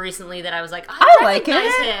sort of recently that I was like, I like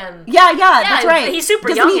recognize it. him. Yeah, that's right. He's super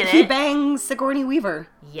Doesn't young he, in He it. bangs Sigourney Weaver.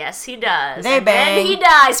 Yes, he does. They And bang. then he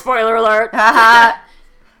dies. Spoiler alert.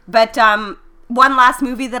 But one last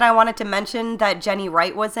movie that I wanted to mention that Jenny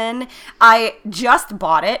Wright was in, I just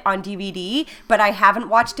bought it on DVD, but I haven't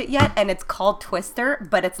watched it yet, and it's called Twister,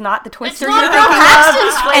 but it's not the Twister not you're Bill thinking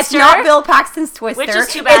Paxton's of. Twister. It's not Bill Paxton's Twister. Which is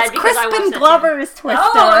too bad It's because I watched Crispin that too. Glover's Twister.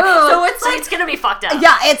 So it's like, it's gonna be fucked up.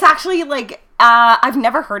 yeah, it's actually like, I've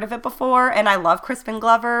never heard of it before, and I love Crispin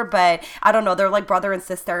Glover, but I don't know, they're like brother and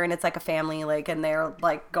sister, and it's like a family, like, and they're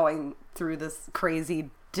like going through this crazy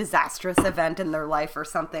disastrous event in their life or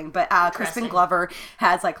something. But Crispin Glover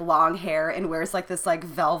has like long hair and wears like this like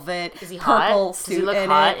velvet Is he purple hot? suit Does he look in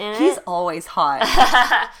hot it. in it? He's always hot.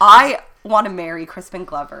 I want to marry Crispin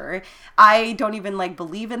Glover. I don't even like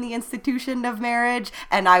believe in the institution of marriage,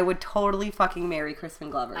 and I would totally fucking marry Crispin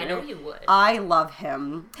Glover. I know you would. I love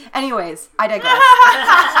him. Anyways, I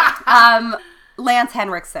digress. Lance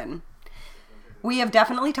Henriksen. We have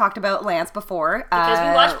definitely talked about Lance before. Because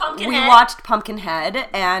we watched Pumpkinhead. We watched Pumpkinhead,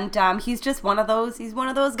 and he's just one of those. He's one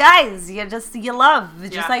of those guys you love,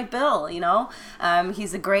 just Yeah. like Bill. You know,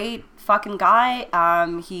 he's a great fucking guy.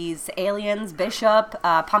 He's Aliens, Bishop,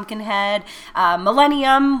 Pumpkinhead,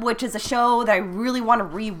 Millennium, which is a show that I really want to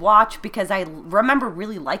rewatch because I remember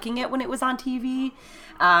really liking it when it was on TV.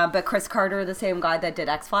 But Chris Carter, the same guy that did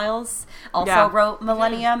X-Files, also wrote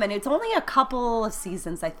Millennium, and it's only a couple of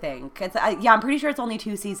seasons, I think. It's I'm pretty sure it's only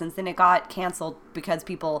 2 seasons, and it got canceled because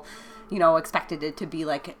people, expected it to be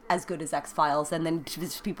like as good as X-Files, and then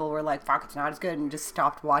just people were like, "Fuck, it's not as good," and just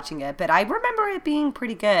stopped watching it. But I remember it being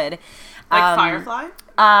pretty good. Like Firefly?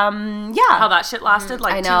 Yeah. How that shit lasted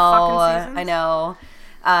like I 2 know, fucking seasons? I know.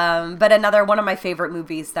 But another one of my favorite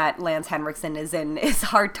movies that Lance Henriksen is in is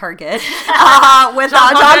Hard Target with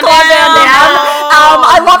Jean-Claude Van Damme.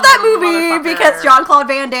 I love that movie Motherfucker. because Jean-Claude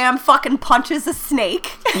Van Damme fucking punches a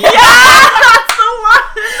snake. Yeah, that's the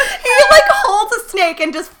one. He like holds a snake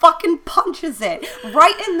and just fucking punches it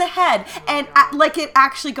right in the head, and like it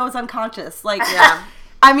actually goes unconscious. Like,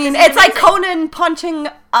 I mean, it's like Conan punching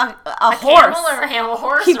a horse. Camel or a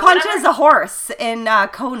horse? He or punches whatever? a horse in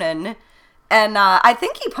Conan. And I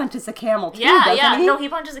think he punches a camel too, Yeah, doesn't he? No, he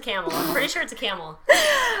punches a camel. I'm pretty sure it's a camel.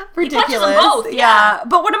 Ridiculous. He punches them both, yeah.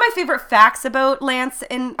 But one of my favorite facts about Lance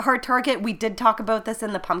in Hard Target, we did talk about this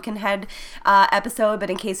in the Pumpkinhead episode, but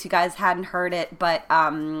in case you guys hadn't heard it, but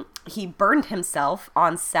he burned himself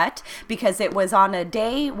on set because it was on a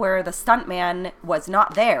day where the stuntman was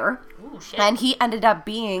not there. Ooh, shit. And he ended up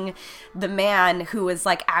being the man who was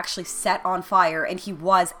like actually set on fire, and he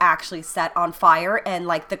was actually set on fire, and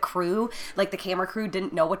like the crew, like the camera crew,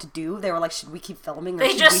 didn't know what to do. They were like, should we keep filming or They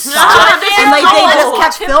should just we stopped. stop? They And like they were just told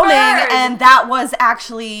kept to filming, burn. and that was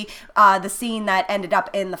actually the scene that ended up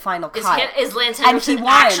in the final cut. Is Lance And he Henriksen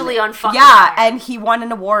won. actually on fucking Yeah, fire? and he won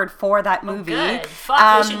an award for that movie. Good.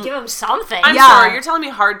 Fuck, they should give him something. I'm Yeah. sorry, you're telling me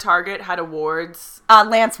Hard Target had awards?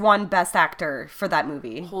 Lance won Best Actor for that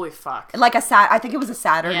movie. Holy fuck. Like I think it was a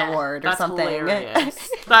Saturn Yeah, award or That's something. hilarious.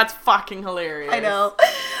 That's fucking hilarious. I know.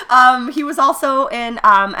 He was also in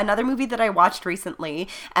another movie that I watched recently,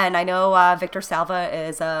 and I know Victor Salva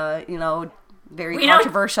is very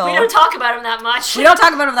controversial. We don't talk about him that much. We don't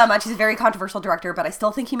talk about him that much. He's a very controversial director, but I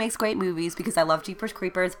still think he makes great movies because I love Jeepers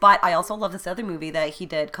Creepers. But I also love this other movie that he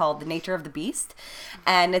did called The Nature of the Beast,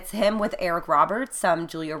 and it's him with Eric Roberts,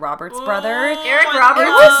 Julia Roberts' brother. Eric I Roberts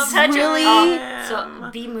love is such really- a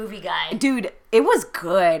B-movie guy. Dude, it was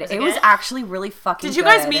good. it It was good? actually really fucking Did you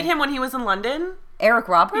good. guys meet him when he was in London? Eric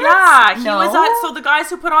Roberts? Yeah, he No. was at, so the guys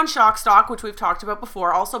who put on Shock Stock, which we've talked about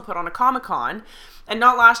before, also put on a Comic-Con. And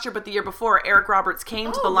not last year, but the year before, Eric Roberts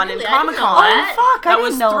came to the Oh, London really? I didn't know Comic-Con. that. Fuck, I That didn't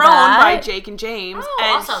was know thrown that. by Jake and James. Oh,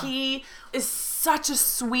 and awesome. he is such a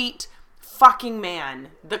sweet fucking man.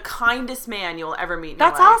 The kindest man you'll ever meet in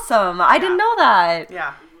That's your life. awesome. I didn't know that.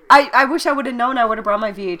 Yeah. I wish I would have known. I would have brought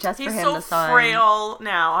my VHS He's for him so to sign. frail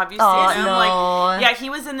now. Have you seen Oh, him? no. Like, yeah, he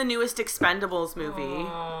was in the newest Expendables movie,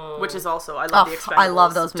 which is also I love the Expendables. I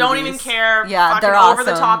love those movies. Don't even care. Yeah, Fucking they're awesome. over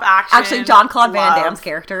the top action. Actually, Jean-Claude Van Love. Damme's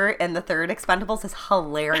character in the third Expendables is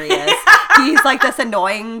hilarious. He's like this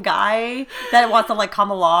annoying guy that wants to like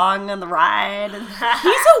come along on the ride.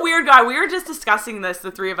 He's a weird guy. We were just discussing this,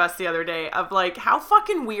 the three of us, the other day, of like how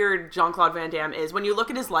fucking weird Jean-Claude Van Damme is. When you look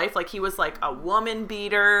at his life, like he was like a woman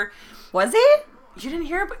beater. Was he? You didn't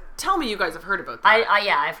hear? But tell me you guys have heard about that.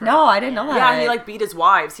 I've heard. No, I didn't know that. Yeah, he like beat his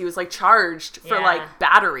wives. He was like charged for Yeah. like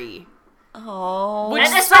battery. Oh. Which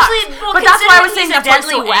And sucks. especially, well, But that's why I was saying considering that's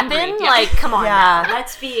he's a why deadly I'm so weapon. angry. Yeah. Like, come on, Yeah. now.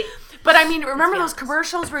 Let's be. But I mean, remember be those honest.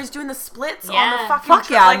 commercials where he's doing the splits on Yeah. the fucking Fuck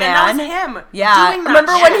yeah, like, man. And that was him. Yeah. Doing that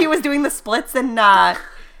Remember shit. when he was doing the splits in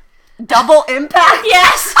Double Impact?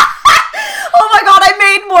 Yes. Oh my god, I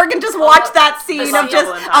made Morgan just watch that scene the of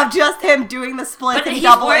Double Impact. just him doing the splits But in he's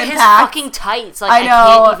Double wearing his Impact. fucking tights. Like, I I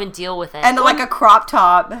know. can't even deal with it. And like a crop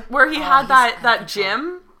top. Where he had he's that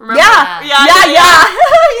gym. Remember? Yeah. Yeah.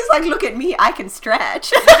 He's like, look at me, I can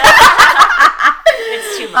stretch.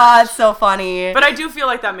 it's too much. It's so funny. But I do feel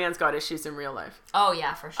like that man's got issues in real life. Oh,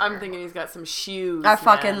 yeah, for sure. I'm thinking he's got some shoes. I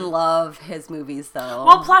fucking man. love his movies though.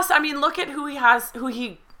 Well, plus, I mean, look at who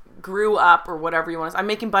he grew up or whatever you want to say. I'm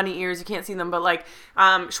making bunny ears, you can't see them, but like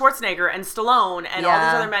Schwarzenegger and Stallone and all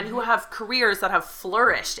Yeah. these other men who have careers that have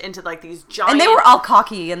flourished into like these giant. and they were all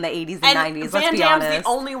cocky in the 80s and, and 90s, Van let's be Damme's honest. the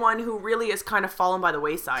only one who really is kind of fallen by the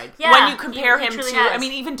wayside. Yeah, when you compare he him truly to, has. I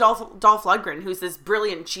mean, even Dolph Lundgren, who's this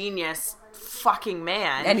brilliant genius fucking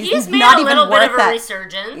man. And He's made not a even little bit worth of a that.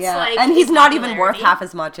 resurgence. Yeah, Like, and he's his not even worth popularity. half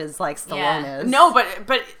as much as like Stallone Yeah. is. No, but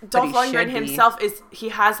Dolph he Lundgren should be. himself he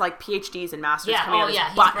has like PhDs and masters Yeah, coming oh, out of yeah, his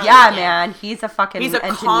he's butt. brilliant. Yeah, Yeah. man, he's a fucking He's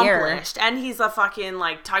engineer. accomplished, and he's a fucking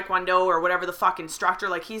like taekwondo or whatever the fuck instructor.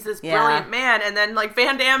 Like he's this Yeah. brilliant man, and then like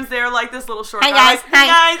Van Damme's there, like this little short Hi, guy. guys. Like, hey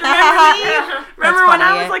Hi. guys, remember me? Remember when I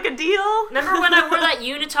funny. was like a deal? Remember when I wore that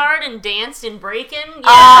unitard and danced in Breakin'? Yeah.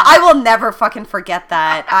 I will never fucking forget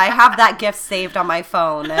that. I have that gift saved on my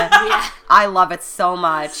phone. Yeah. I love it so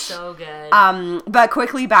much. So good. But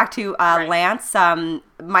quickly back to Lance.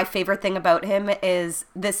 My favorite thing about him is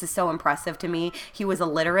this is so impressive to me. He was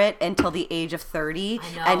illiterate until the age of 30,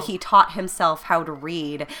 I know. and he taught himself how to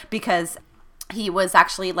read because he was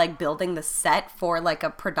actually like building the set for like a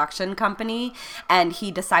production company, and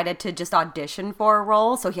he decided to just audition for a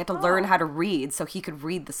role, so he had to learn how to read so he could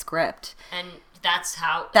read the script. and that's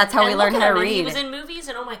how he learned look how at to him, and He read. was in movies,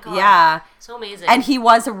 and oh my god, Yeah. so amazing. And he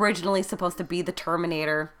was originally supposed to be the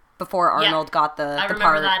Terminator before Yeah. Arnold got the I the remember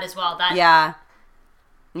part. that as well. That Yeah.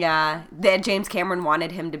 James Cameron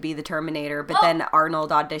wanted him to be the Terminator, but then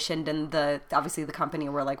Arnold auditioned, and obviously the company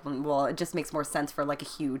were like, well, it just makes more sense for like a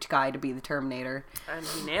huge guy to be the Terminator. And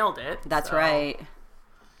he nailed it. That's so. right.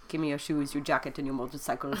 Give me your shoes, your jacket, and your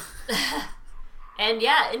motorcycle. And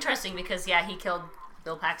yeah, interesting because he killed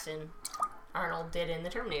Bill Paxton. Arnold did in the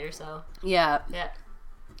Terminator, so Yeah. yeah.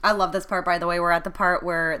 I love this part, by the way. We're at the part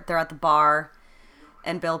where they're at the bar,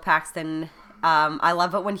 and Bill Paxton. I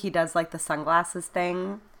love it when he does like the sunglasses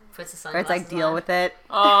thing, Puts the where it's sunglasses like deal on, with it.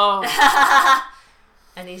 Oh,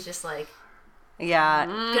 and he's just like Yeah.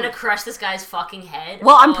 gonna crush this guy's fucking head.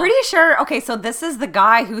 Well, I'm Oh. pretty sure. Okay, so this is the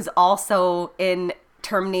guy who's also in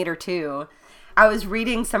Terminator 2. I was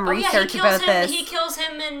reading some Oh, research he about kills him. this. He kills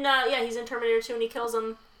him in he's in Terminator 2, and he kills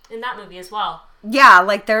him in that movie as well. Yeah,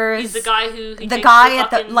 like there's He's the guy who the takes guy at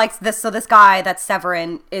the fucking- like this. So this guy that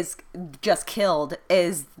Severin is just killed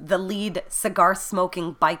is the lead cigar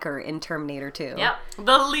smoking biker in Terminator 2. Yep.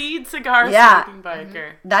 the lead cigar Yeah. smoking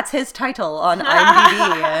biker. That's his title on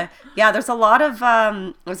IMDb. Yeah, there's a lot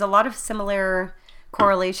of similar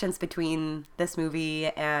correlations between this movie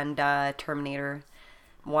and Terminator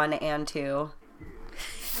 1 and 2.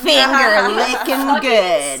 Finger licking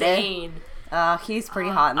good. Insane. He's pretty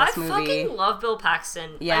hot in this I movie. fucking love Bill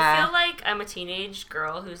Paxton. Yeah. I feel like I'm a teenage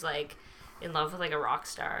girl who's like in love with like a rock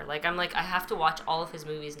star. Like I'm like I have to watch all of his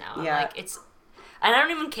movies now. I'm Yeah. like and I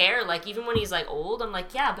don't even care. Like even when he's like old, I'm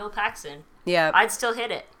like, yeah, Bill Paxton. Yeah. I'd still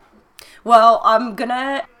hit it. Well, I'm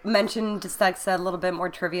gonna mention just like a little bit more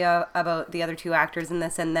trivia about the other two actors in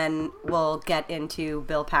this, and then we'll get into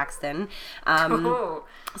Bill Paxton. Oh.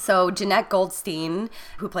 So Jeanette Goldstein,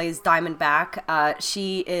 who plays Diamondback,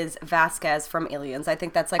 she is Vasquez from Aliens. I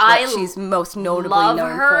think that's like what I she's most notably love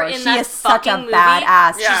known her for. in She that is such a fucking movie.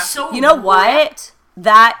 badass. Yeah. She's so You know what? ripped.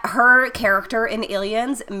 That her character in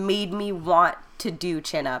Aliens made me want to do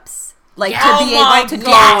chin-ups. Like Yes. to Oh be my able to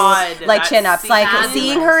God. do like That chin-ups. Like scene.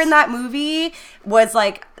 seeing her in that movie was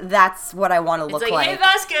like, that's what I want to look It's like, hey like.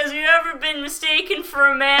 Vasquez, you ever been mistaken for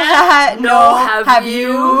a man? No, have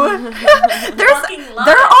you? There's, Fucking there love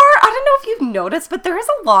are, it. I don't know if you've noticed, but there is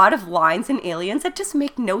a lot of lines in Aliens that just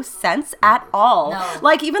make no sense at all. No.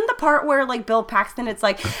 Like even the part where like Bill Paxton, it's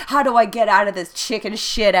like, how do I get out of this chicken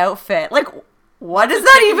shit outfit? Like, what does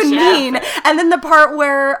that even shit mean? outfit? And then the part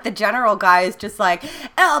where the general guy is just like,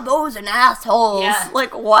 elbows and assholes. Yeah.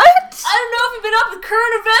 Like, what? I don't know if you've been up with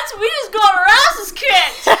current events. We just got our asses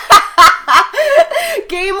kicked.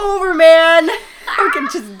 Game over, man. We can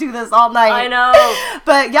just do this all night. I know.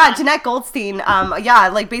 But yeah, Jeanette Goldstein,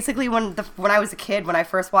 like basically when I was a kid, when I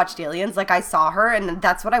first watched Aliens, like I saw her and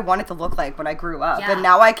that's what I wanted to look like when I grew up. Yeah. And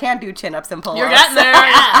now I can do chin-ups and pull-ups. You're getting there.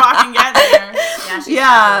 You're fucking getting there. Yeah, she's Yeah,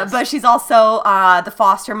 fabulous. but she's also the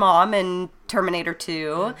foster mom in Terminator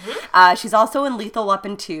 2. She's also in Lethal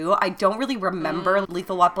Weapon 2. I don't really remember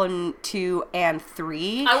Lethal Weapon 2 and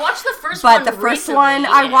 3. I watched the first But one the first recently. one,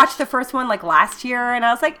 I watched the first one like last year, and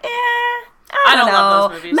I was like, I don't know.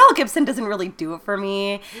 love those movies. Mel Gibson doesn't really do it for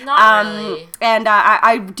me. Not really. And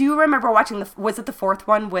I do remember watching was it the fourth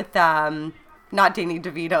one with not Danny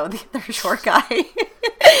DeVito, the other short guy.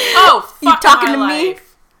 Oh, fuck You talking my to me?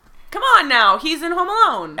 life. Come on now. He's in Home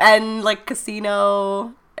Alone. And like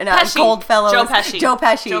Casino. And Pesci. Goldfellas. Joe Pesci. Joe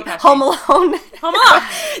Pesci. Joe Pesci. Home Alone. Home Alone.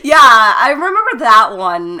 Yeah, I remember that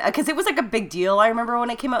one because it was like a big deal. I remember when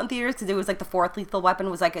it came out in theaters because it was like the fourth Lethal Weapon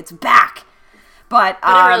was like it's back, but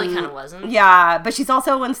it really kind of wasn't. Yeah, but she's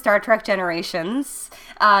also in Star Trek Generations.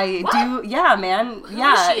 Yeah, man.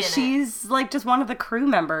 Yeah, is she in it? she's like just one of the crew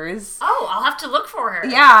members. Oh, I'll have to look for her.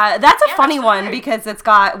 Yeah, that's a Yeah, funny that's one weird. because it's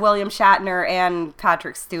got William Shatner and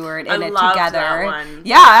Patrick Stewart in I it loved together. that one.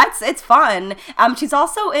 Yeah, it's fun. She's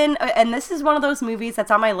also in, and this is one of those movies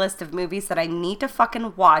that's on my list of movies that I need to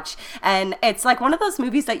fucking watch. And it's like one of those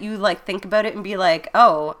movies that you like think about it and be like,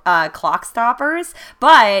 oh, Clock Stoppers.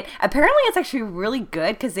 But apparently it's actually really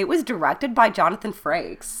good because it was directed by Jonathan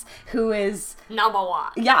Frakes, who is Number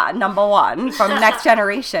one. yeah, number one from Next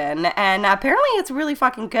Generation. And apparently it's really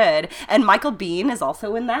fucking good. And Michael Biehn is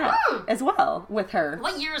also in that as well with her.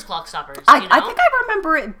 What year is Clock Stoppers? Do I you know? think I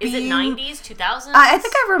remember it Is being... it 90s, 2000s? I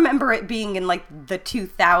think I remember it being in like the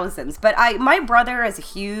 2000s. But my brother is a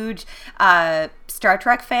huge Star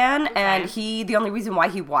Trek fan. And the only reason why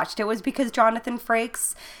he watched it was because Jonathan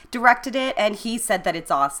Frakes directed it. And he said that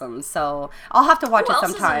it's awesome. So I'll have to watch Who it else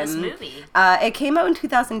is in sometime. this movie? It came out in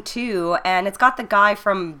 2002, and it's got the guy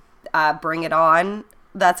from Bring It On.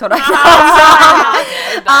 That's what I know.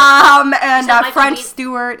 And Michael French Biehn?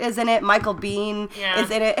 Stewart is in it. Michael Biehn Yeah.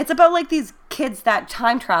 is in it. It's about like these kids that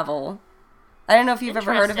time travel. I don't know if you've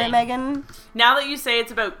ever heard of it, Interesting. Megan. Now that you say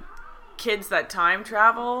it's about kids that time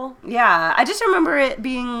travel, Yeah, I just remember it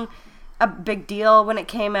being a big deal when it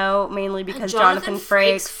came out, mainly because Jonathan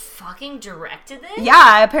Frakes. fucking directed it?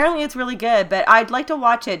 Yeah, apparently it's really good, but I'd like to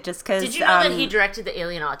watch it just because. Did you know that he directed the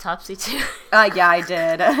Alien Autopsy too? Yeah, I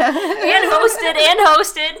did. and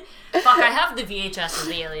hosted. Fuck, I have the VHS of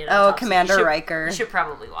the Alien Autopsy. Commander You should- Riker. You should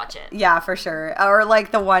probably watch it. Yeah, for sure. Or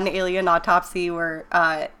like the one Alien Autopsy where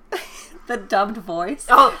the dubbed voice.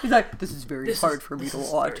 Oh. He's like, this is very hard for me to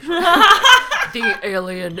watch. The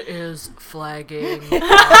alien is flagging.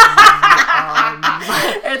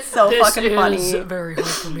 It's so fucking funny. very hard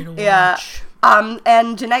for me to Yeah.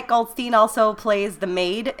 And Jeanette Goldstein also plays the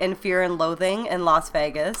maid in Fear and Loathing in Las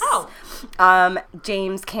Vegas. Oh.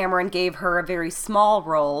 James Cameron gave her a very small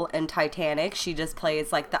role in Titanic. She just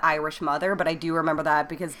plays like the Irish mother, but I do remember that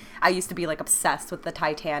because I used to be like obsessed with the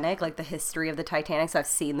Titanic, like the history of the Titanic. So I've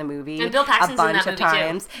seen the movie And Bill Paxton's a in bunch that of movie, too.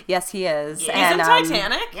 times. Yes, he is. Yeah. he's And, in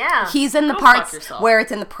Titanic. Yeah. He's in the Go fuck parts yourself. where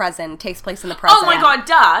it's in the present, takes place in the present. Oh my god,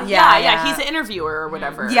 duh. Yeah, Yeah, yeah. He's an interviewer or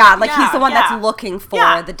whatever. Yeah, like he's the one yeah. that's looking for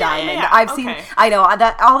Yeah, the yeah, yeah, diamond. yeah. I've seen. Okay. I know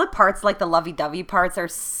that all the parts, like the lovey-dovey parts, are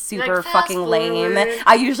super Like, fast fucking lame. forward.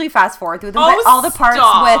 I usually fast forward through them, Oh, but all the parts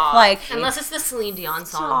stop. with like. Unless it's the Celine Dion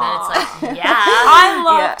song, then it's Stop. like, yeah. I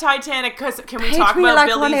love Yeah. Titanic because can we Paint talk me about like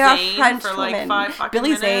Billy one of your Zane French for like women. 5 fucking Billy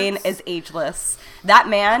minutes? Zane is ageless. That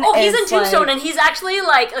man. Oh, he's is in Tombstone, like, and he's actually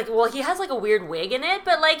like, well, he has like a weird wig in it,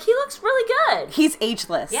 but like he looks really good. He's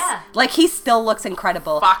ageless. Yeah. Like, he still looks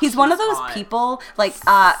incredible. Fuck, he's one of he's those hot. people, like,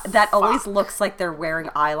 that always looks like they're wearing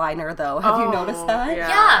eyeliner, though. Have you noticed that? yeah.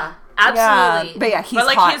 Yeah, Yeah. absolutely. But yeah, he's But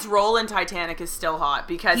like hot. his role in Titanic is still hot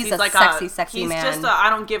because He's he's a like sexy, a sexy he's man. just a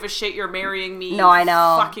I don't give a shit you're marrying me. No, I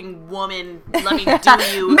know. Fucking woman, let me do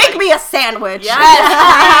you. Make me a sandwich.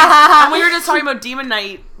 Yes. And we were just talking about Demon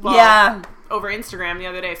Knight. Yeah. Over Instagram the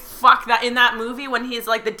other day. Fuck that in that movie when he's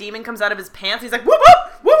like the demon comes out of his pants. He's like whoop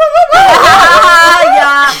whoop whoop whoop whoop.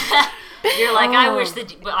 Yeah. You're like, I wish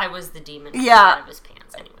I was the demon coming Yeah. out of his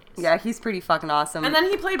pants, anyways. Yeah, he's pretty fucking awesome. And then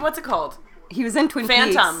he played what's it called? he was in Twin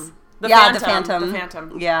Phantom. Peaks. The Yeah, Phantom. the The Phantom.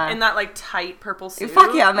 Phantom. Yeah. In that like tight purple suit.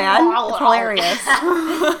 Fuck yeah, man. It's hilarious.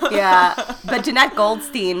 Yeah. But Jeanette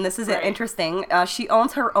Goldstein, this is Right. interesting. She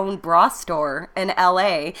owns her own bra store in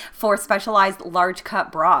LA for specialized large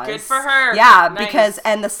cut bras. Good for her. Yeah, Nice. because,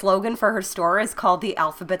 and the slogan for her store is called The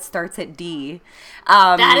Alphabet Starts at D.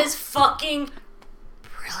 That is fucking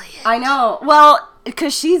brilliant. I know. Well,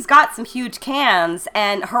 because she's got some huge cans,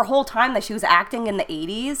 and her whole time that she was acting in the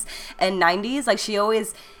 80s and 90s, like she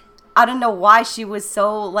always I don't know why she was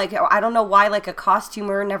so, like, I don't know why, like, a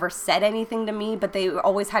costumer never said anything to me, but they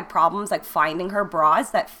always had problems, like, finding her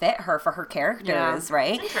bras that fit her for her characters,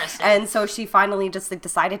 right? That's interesting. And so she finally just, like,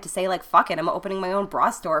 decided to say, like, fuck it, I'm opening my own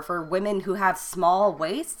bra store for women who have small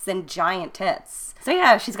waists and giant tits. So,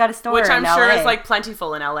 yeah, she's got a store Which I'm in sure LA. is, like,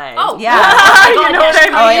 plentiful in LA. Oh, Yeah. You know what I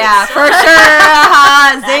mean? Oh, yeah, for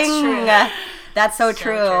sure. Zing. true. That's so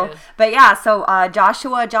true. But yeah, so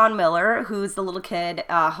Joshua John Miller, who's the little kid,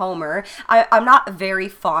 Homer, I'm not very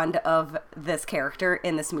fond of this character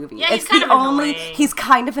in this movie. Yeah, he's kind of annoying. He's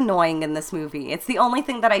kind of annoying in this movie. It's the only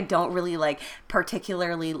thing that I don't really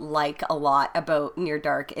particularly like a lot about Near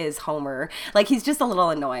Dark is Homer. Like, he's just a little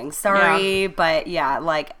annoying. Sorry, but yeah,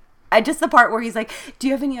 like, just the part where he's like, do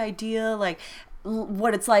you have any idea, like,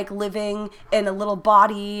 what it's like living in a little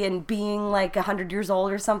body and being like 100 years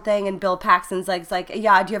old or something? And Bill Paxton's like,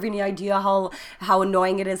 yeah, do you have any idea how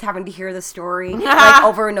annoying it is having to hear the story like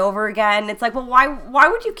over and over again? It's like, well, why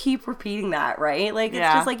would you keep repeating that, right? Like, it's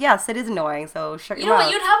just like, yes, it is annoying, so shut You your know mouth.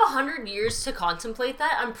 what? You'd have 100 years to contemplate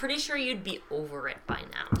that. I'm pretty sure you'd be over it by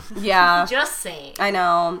now. Yeah, Just saying. I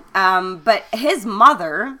know. But his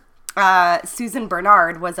mother, Susan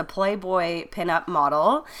Bernard, was a Playboy pinup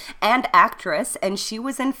model and actress, and she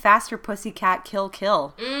was in Faster Pussycat Kill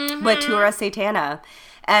Kill with Tura Satana.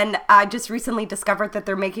 And I just recently discovered that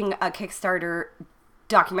they're making a Kickstarter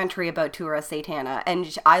documentary about Tura Satana,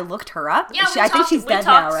 and I looked her up. Yeah, I think she's dead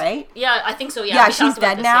now, right? Yeah, I think so. Yeah, Yeah, we she's talked about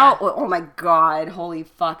dead this, now. yeah. Oh my god, holy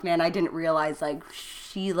fuck, man! I didn't realize like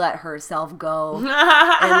she let herself go in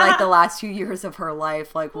like the last few years of her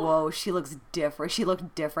life. Like, whoa, she looks different. She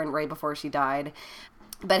looked different right before she died.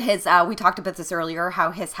 But his, we talked about this earlier,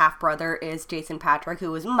 how his half-brother is Jason Patric,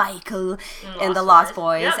 who was Michael in The Lost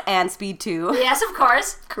Boys Yep. and Speed 2. Yes, of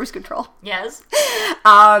course. Cruise Control. Yes.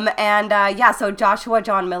 Yeah, so Joshua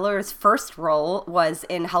John Miller's first role was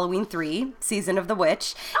in Halloween 3, Season of the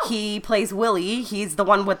Witch. Oh. He plays Willie. He's the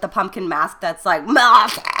one with the pumpkin mask that's like,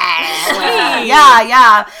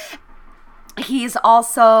 yeah. He's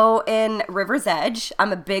also in River's Edge.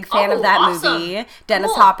 I'm a big fan of that awesome. movie.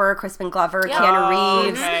 Dennis Cool. Hopper, Crispin Glover, Yeah. Keanu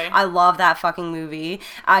Reeves. Okay. I love that fucking movie.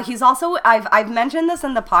 He's also, I've mentioned this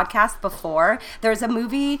in the podcast before. There's a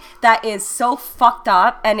movie that is so fucked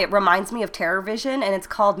up and it reminds me of TerrorVision, and it's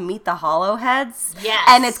called Meet the Hollowheads. Yes.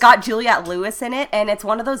 And it's got Juliette Lewis in it, and it's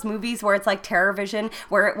one of those movies where it's like TerrorVision,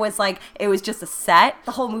 where it was just a set.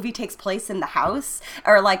 The whole movie takes place in the house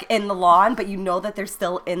or like in the lawn, but you know that they're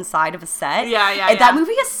still inside of a set. Yeah. And that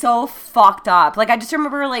movie is so fucked up. Like, I just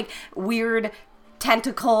remember like weird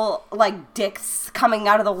tentacle like dicks coming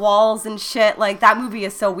out of the walls and shit. Like, that movie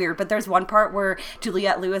is so weird. But there's one part where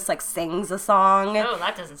Juliette Lewis like sings a song. Oh,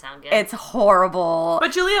 that doesn't sound good. It's horrible.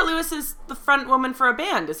 But Juliette Lewis is the front woman for a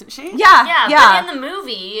band, isn't she? yeah. But in the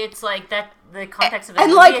movie, it's like that. The context of the And,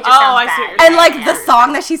 movie, like- it just Oh, sounds I see bad. what you're And like Yeah. the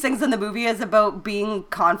song that she sings in the movie is about being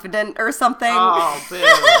confident or something. Oh, boo.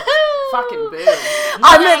 Fucking boo.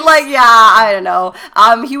 I mean, like, yeah, I don't know.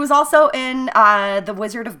 He was also in the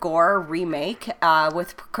Wizard of Gore remake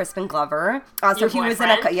with Crispin Glover. So Your he was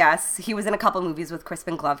boyfriend? he was in a couple movies with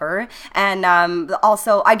Crispin Glover. And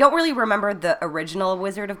also, I don't really remember the original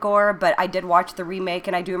Wizard of Gore, but I did watch the remake,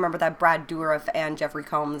 and I do remember that Brad Dourif and Jeffrey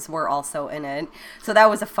Combs were also in it. So that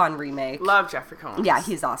was a fun remake. Love Jeffrey Combs. Yeah,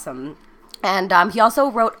 he's awesome. And he also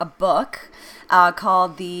wrote a book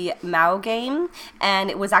called The Mao Game, and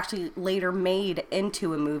it was actually later made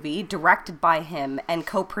into a movie, directed by him and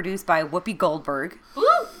co-produced by Whoopi Goldberg. Ooh,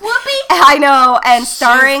 Whoopi! I know, and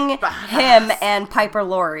starring badass. him and Piper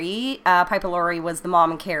Laurie. Piper Laurie was the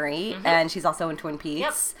mom in Carrie, and she's also in Twin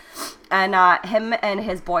Peaks. And him and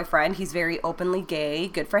his boyfriend, he's very openly gay,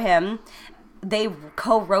 good for him. They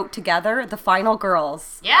co-wrote together The Final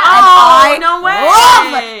Girls. Yeah. Oh, no way.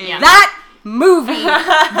 Love Yeah. that movie.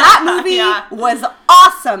 That movie Yeah. was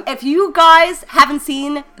awesome. If you guys haven't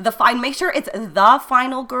seen make sure it's The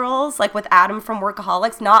Final Girls, like with Adam from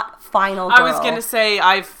Workaholics, not Final Girl. I was going to say,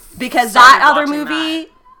 because started that other watching movie, that.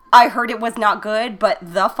 I heard it was not good, but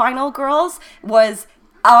The Final Girls was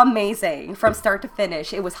amazing from start to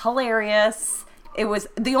finish. It was hilarious. It was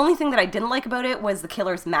the only thing that I didn't like about it was the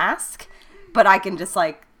killer's mask, but I can just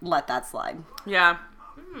like let that slide. Yeah.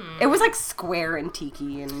 It was like square and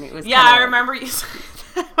tiki, and it was Yeah, kinda, I remember you saying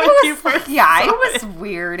that when It you was, first yeah, saw it was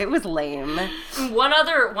weird. It was lame. One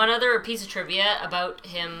other piece of trivia about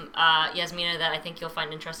him, Yasmina, that I think you'll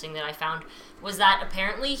find interesting that I found was that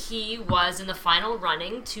apparently he was in the final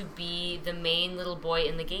running to be the main little boy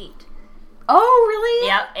in the gate. Oh, really?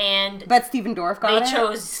 Yep, and But Stephen Dorff got they it.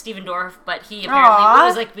 chose Stephen Dorff, but he apparently Aw.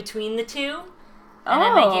 was like between the two. And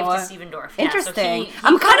then they gave it Oh, to Stephen Dorff. Yeah, Interesting. So he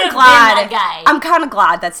I'm could kind have of glad. been that guy. I'm kind of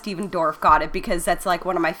glad that Stephen Dorff got it because that's like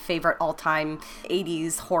one of my favorite all-time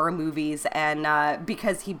 '80s horror movies, and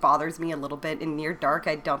because he bothers me a little bit in Near Dark,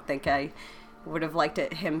 I don't think I would have liked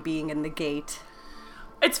him being in The Gate.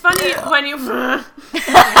 It's funny when you.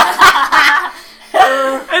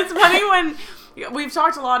 It's funny when we've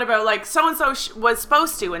talked a lot about like so and so was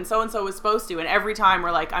supposed to, and so was supposed to, and every time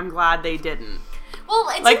we're like, I'm glad they didn't. Well,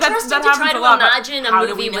 it's Like, interesting that to try happens to a lot, but imagine a how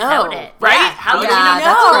do movie we without know? it. Right? Yeah, how would Yeah, you that's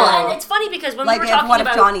know? true. And it's funny because when Like, we were if, talking what if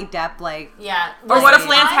about Johnny Depp, like... yeah, Or what if I-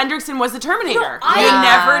 Lance Hendrickson was the Terminator? I- You Yeah.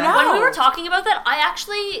 never know. When we were talking about that,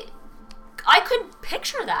 I could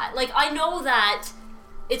picture that. Like, I know that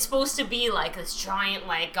it's supposed to be like this giant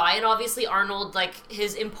like guy, and obviously Arnold, like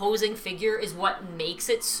his imposing figure is what makes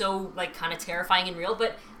it so like kind of terrifying and real.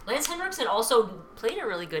 But Lance Henriksen also played a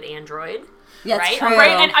really good android. Yeah, it's right? true.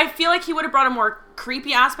 Right, and I feel like he would have brought a more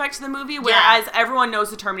creepy aspect to the movie, whereas everyone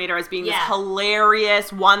knows the Terminator as being this Yeah.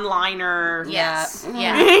 hilarious one-liner. Yes.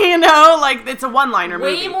 Yeah. Yeah. You know, like it's a one-liner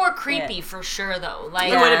Way movie. more creepy for sure, though.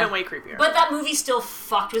 Like, It would have been way creepier. but that movie still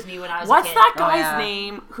fucked with me when I was What's a kid. that guy's yeah.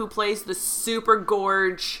 name who plays the super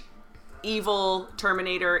gorge evil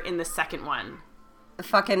Terminator in the second one?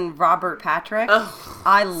 Fucking Robert Patrick. Ugh,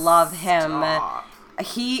 I love him. stop.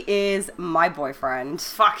 He is my boyfriend.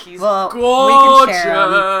 Fuck, he's Well, gorgeous. we can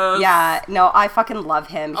share him. Yeah, no, I fucking love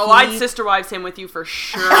him. Oh, I'd sister wives him with you for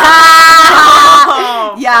sure.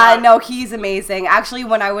 Yeah, no, he's amazing. Actually,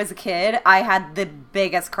 when I was a kid, I had the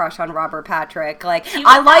biggest crush on Robert Patrick. Like, He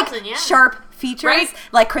I was like awesome, yeah. sharp features, Right?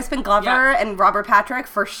 like Crispin Glover Yeah. and Robert Patrick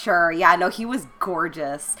for sure. Yeah, no, he was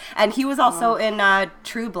gorgeous, and he was also in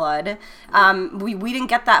True Blood. We didn't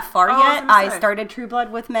get that far Oh, I was yet. gonna I say. started True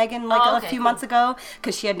Blood with Megan like Oh, a okay, few cool. months ago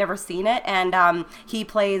because she had never seen it, and he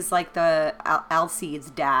plays like the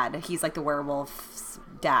Alcide's dad. He's like the werewolf's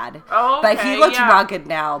dad. Oh, but he okay, looks yeah. rugged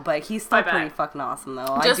now, but he's still I bet. pretty fucking awesome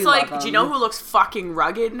though. Just I do like, love do you him. know who looks fucking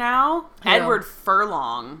rugged now? Who? Edward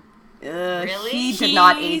Furlong. Really? He did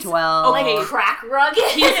not age He's- well. okay, Like crack rugged, or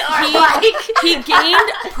he- like He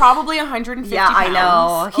gained probably 150 yeah, I pounds.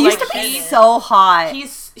 know. He used to Like, be he's- so hot.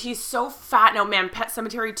 He's so fat now, man. Pet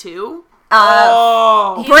Cemetery 2?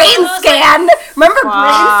 Oh, He's Brain one of those, Scan. Remember Brain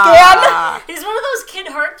Scan? Fuck. he's one of those kid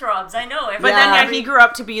heartthrobs. I know. But Yeah. then he grew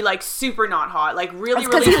up to be like super not hot, like really, It's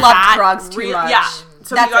because really he loved fat, drugs too much. Yeah,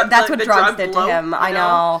 so he got that's the what drugs drug did bloat, to him. you I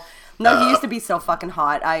know. No, he used to be so fucking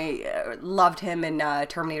hot. I loved him in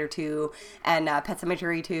Terminator 2 and Pet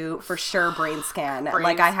Sematary 2 for sure. Brain Scan. Brain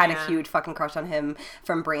like I had a Scan. huge fucking crush on him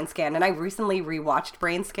from Brain Scan, and I recently rewatched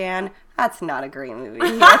Brain Scan. That's not a great movie.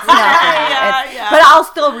 It's not great. Yeah. But I'll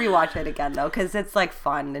still rewatch it again though because it's like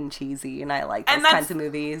fun and cheesy, and I like those And that's- kinds of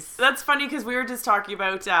movies. That's funny because we were just talking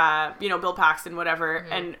about, Bill Paxton, whatever,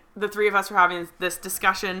 and the three of us were having this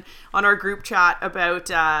discussion on our group chat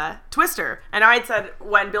about Twister. And I had said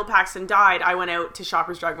when Bill Paxton died, I went out to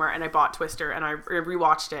Shoppers Drug Mart and I bought Twister and I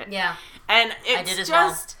rewatched it. Yeah. And it's did as well.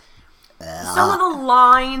 just some of the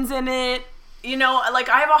lines in it, you know, like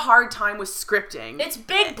I have a hard time with scripting. It's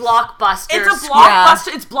big blockbuster. It's a script.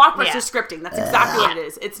 blockbuster. It's blockbuster Yeah. scripting. That's exactly what it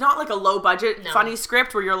is. It's not like a low budget No. funny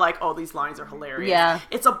script where you're like, oh, these lines are hilarious. Yeah.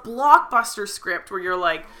 It's a blockbuster script where you're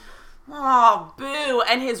like, oh, boo.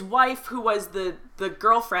 And his wife, who was the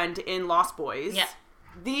girlfriend in Lost Boys. Yeah.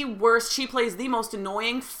 The worst. She plays the most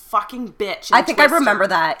annoying fucking bitch. I in think I Twister remember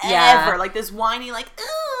that. Yeah. Ever. Like this whiny, like,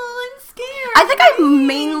 oh, I'm scared. I think I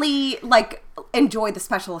mainly like enjoy the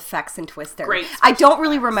special effects in Twister. Great I don't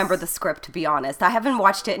really remember the script, to be honest. I haven't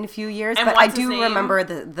watched it in a few years, And but I what's his do name? remember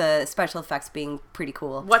the special effects being pretty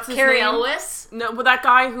cool. What's his Carrie name? Elwes. No, well, that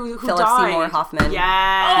guy who Philip died. Seymour Hoffman. Oh,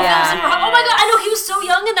 Yeah. Yeah. oh my god! I know he was so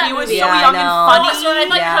young in that He was movie. so Yeah, I young know. and funny. Oh, sorry, I thought you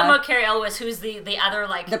were Yeah. talking about Carrie Elwes, who's the other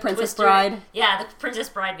like The Princess Twister. Bride? Yeah, the Princess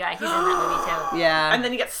Bride guy. He's in that movie too. Yeah. And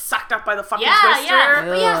then he gets sucked up by the fucking Yeah, Twister. yeah,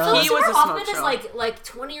 but yeah, Philip He was Seymour a Hoffman smoke is show. like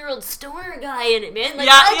 20-year-old stoner guy in it, man. Like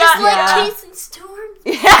Yeah, I just yeah. like Yeah. chasing storms.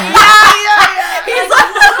 He's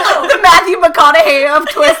like the Matthew McConaughey of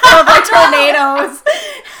Twister of like tornadoes.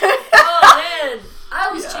 Oh man,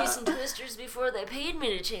 I was chasing twisters before they paid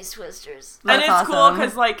me to chase twisters. And That's it's cool awesome.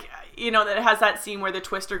 because, like, you know, that it has that scene where the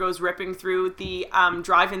Twister goes ripping through the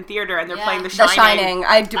drive-in theater and they're Yeah. playing The The Shining. Shining.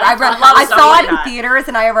 I love stuff saw like it in that. theaters,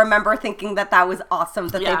 and I remember thinking that was awesome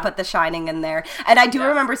that Yeah. they put The Shining in there. And I do Yeah.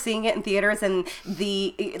 remember seeing it in theaters, and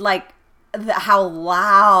how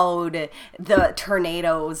loud the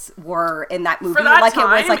tornadoes were in that movie. that Like it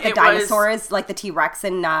was time, like the it was- dinosaurs, like the T-Rex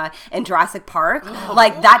in Jurassic Park.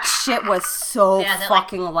 Like that shit was so Yeah, that, like,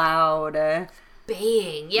 fucking loud.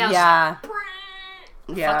 Baying. Yeah. Yeah. It was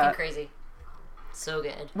like, Yeah. fucking crazy. So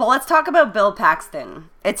good. Well, let's talk about Bill Paxton.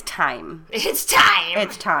 It's time. It's time.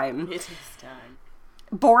 It's time. It is time.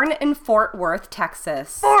 born in Fort Worth,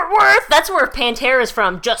 Texas. Fort Worth. That's where Pantera's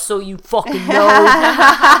from. Just so you fucking know.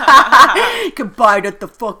 You can buy it at the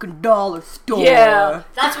fucking dollar store. Yeah.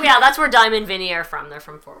 That's where Diamond Vinny are from. They're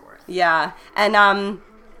from Fort Worth. Yeah. And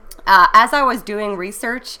as I was doing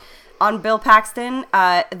research on Bill Paxton,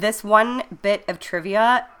 this one bit of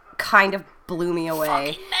trivia kind of blew me away.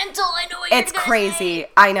 Fucking mental. I know what It's you're gonna crazy. say.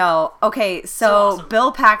 I know. Okay, so awesome.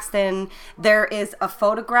 Bill Paxton, there is a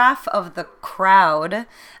photograph of the crowd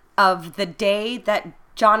of the day that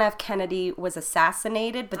John F. Kennedy was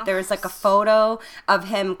assassinated, but there's like a photo of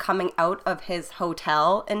him coming out of his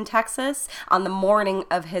hotel in Texas on the morning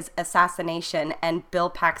of his assassination, and Bill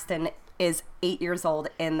Paxton is 8 years old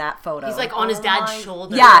in that photo. He's like on his dad's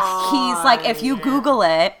shoulder. Yeah, he's like, if you Google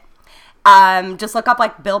it, just look up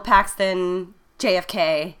like Bill Paxton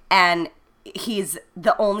JFK, and he's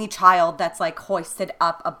the only child that's like hoisted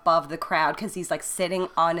up above the crowd because he's like sitting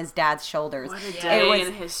on his dad's shoulders. What a day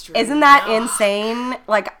in history. Isn't that insane?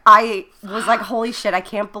 Like, I was like, holy shit, I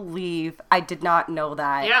can't believe I did not know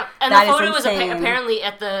that. Yeah, and That the is photo was insane. apparently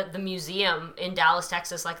at the museum in Dallas,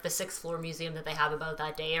 Texas, like the 6th floor museum that they have about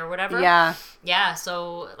that day or whatever. Yeah. Yeah,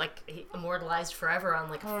 so like he immortalized forever on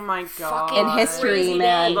like Oh my god. fucking In history, crazy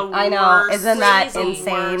man. day. I know. worst- Isn't that crazy.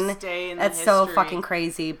 insane? Worst day in the That's so history. fucking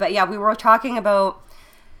crazy. But yeah, we were talking about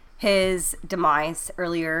his demise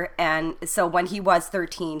earlier, and so when he was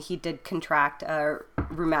 13, he did contract a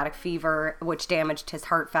rheumatic fever, which damaged his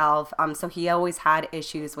heart valve. So he always had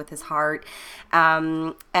issues with his heart.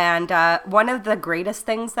 And one of the greatest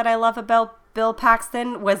things that I love about Bill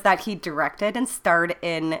Paxton was that he directed and starred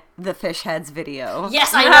in the Fish Heads video.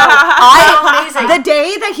 Yes, I know. So amazing. The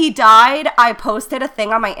day that he died, I posted a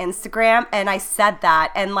thing on my Instagram and I said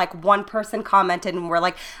that, and like one person commented and were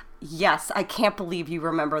like, yes, I can't believe you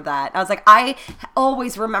remember that. I was like, I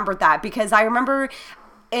always remembered that because I remember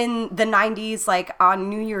in the 90s, like on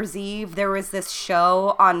New Year's Eve, there was this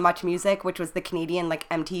show on Much Music, which was the Canadian like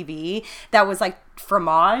MTV, that was like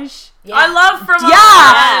Fromage. Yeah. I love from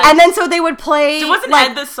Yeah, and then so they would play. Wasn't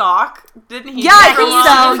like, Ed the Sock? Didn't he? yeah, I Yeah, think he's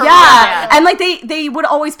so. from Yeah, Florida. and like they would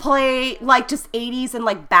always play like just 80s and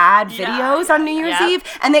like bad videos on New Year's yeah. Eve,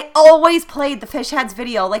 and they always played the Fish Heads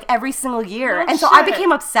video like every single year. No and so I shit.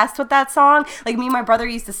 became obsessed with that song. Like me and my brother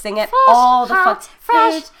used to sing it all the fuck.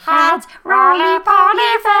 Fish heads, roly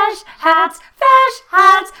poly fish heads,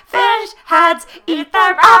 fish heads, eat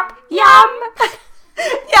them up, yum.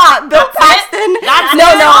 Yeah, Bill Paxton. That's no,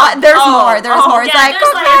 it? there's more. There's more. It's yeah, like,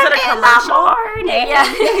 there's like- "Come is it a in the commercial?" morning.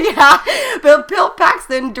 Yeah. Bill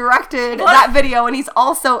Paxton directed that video, and he's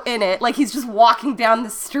also in it. Like, he's just walking down the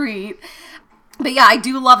street. But yeah, I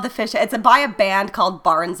do love the Fish. It's by a band called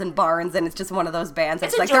Barnes and Barnes, and it's just one of those bands.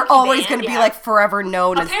 It's a like they're jokey always band, going to be yeah. like forever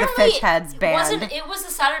known as the Apparently, Fish Heads band. It was a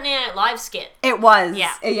Saturday Night Live skit. It was.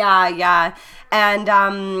 Yeah. Yeah.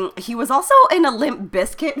 And he was also in a Limp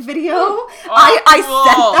Bizkit video. cool. I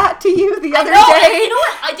sent that to you the other No, day. you know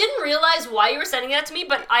what? I didn't realize why you were sending that to me,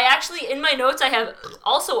 but I actually, in my notes, I have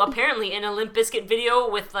also apparently in a Limp Bizkit video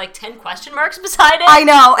with like 10 question marks beside it. I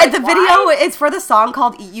know. And the why? video is for the song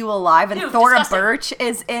called Eat You Alive, and Dude, Thora disgusting. Birch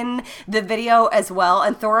is in the video as well.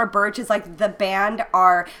 And Thora Birch is like, the band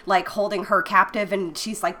are like holding her captive, and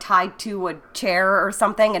she's like tied to a chair or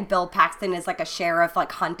something, and Bill Paxton is like a sheriff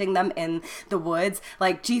like hunting them in the woods.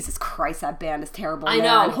 Like, Jesus Christ, that band is terrible. I man.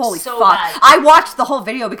 know, Holy so fuck. bad. I watched the whole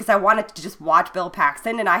video because I wanted to just watch Bill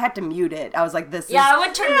Paxton, and I had to mute it. I was like, this Yeah, is I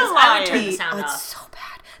would turn the the- sound it's off. so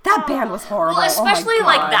bad. That band was horrible. Well, especially oh my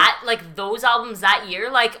like God. that, like those albums that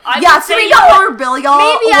year. Like I Yeah, would say $3 Bill Y'all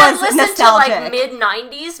maybe I was listened nostalgic. to like mid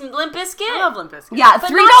 '90s Limp Bizkit. I love Limp Bizkit. Yeah, But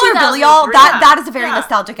 $3 not Bill Y'all. 2003. That is a very Yeah.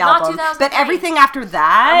 nostalgic Not album. 2003. But everything after And what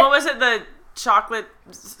that, was it? The chocolate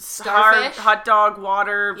star Starfish? hot dog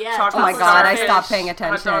water. Yeah, chocolate oh my God, I starfish, stopped paying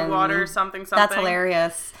attention. Hot dog water, something. that's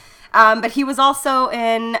hilarious. But he was also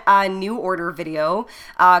in a New Order video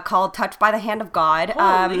called Touched by the Hand of God.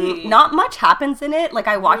 Holy. Not much happens in it. Like,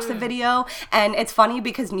 I watched the video, and it's funny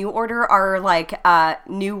because New Order are like a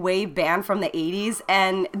new wave band from the 80s,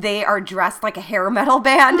 and they are dressed like a hair metal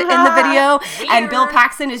band in the video. And Bill Weird.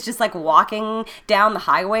 Paxton is just like walking down the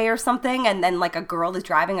highway or something, and then like a girl is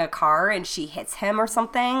driving a car and she hits him or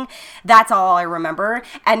something. That's all I remember.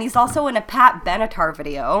 And he's also in a Pat Benatar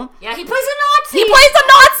video. Yeah, he plays a Nazi. He plays a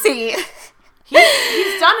Nazi!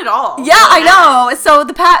 He's done it all. Yeah, I know. So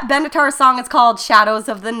the Pat Benatar song is called Shadows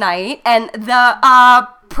of the Night, and the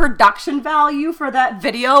production value for that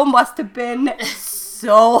video must have been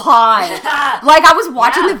so hot. Like, I was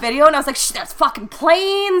watching the video and I was like, there's fucking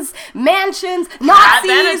planes, mansions,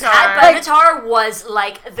 Nazis. Benatar was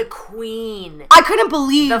like the queen. I couldn't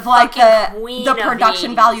believe like queen the of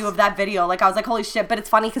production the 80s. value of that video. Like, I was like, holy shit. But it's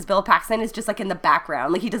funny because Bill Paxton is just like in the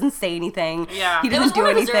background. Like, he doesn't say anything. Yeah. He It was doesn't do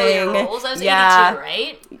one of his earlier anything. roles. That was 82,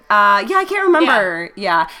 right? Yeah, I can't remember.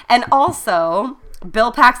 Yeah. And also,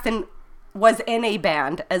 Bill Paxton was in a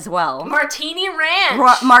band as well. Martini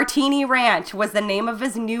Ranch. Martini Ranch was the name of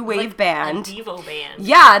his new wave band. A Devo band.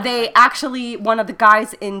 Yeah, they actually, one of the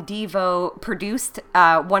guys in Devo produced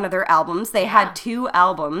one of their albums. They had 2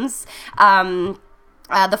 albums.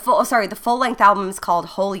 The full-length album is called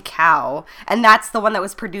Holy Cow, and that's the one that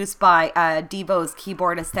was produced by Devo's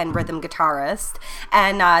keyboardist and rhythm guitarist.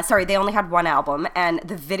 And they only had 1 album, and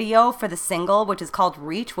the video for the single, which is called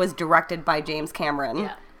Reach, was directed by James Cameron.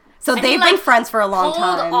 Yeah. So And they've he, been friends for a long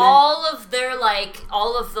time. all of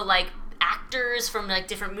the actors from like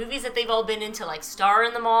different movies that they've all been into, like star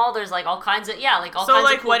in them all. There's like all kinds of So kinds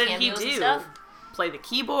like, of cool what did he cameos and do? stuff. Play the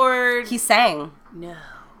keyboard? He sang. No.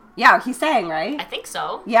 Yeah, he sang, right? I think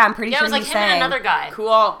so. Yeah, I'm pretty Yeah, sure it was like he him sang. and another guy.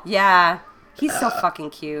 Cool. Yeah, he's so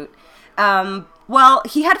fucking cute. Well,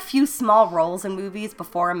 he had a few small roles in movies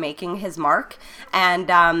before making his mark,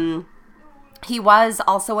 and he was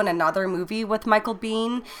also in another movie with Michael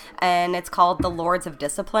Biehn, and it's called The Lords of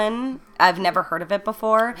Discipline. I've never heard of it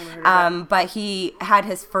before, but he had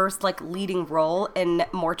his first like leading role in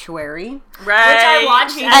Mortuary. Right. Which I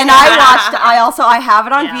watched. And I have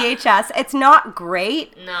it on VHS. It's not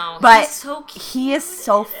great. No, but he's so cute. he is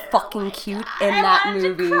so fucking cute in that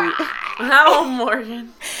movie. Oh,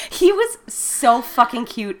 Morgan. He was so fucking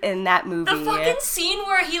cute in that movie. The fucking scene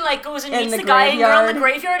where he like goes and In meets the the guy and girl in the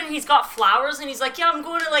graveyard. graveyard, and he's got flowers, and he's like, "Yeah, I'm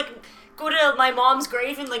going to go to my mom's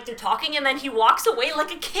grave," and like they're talking, and then he walks away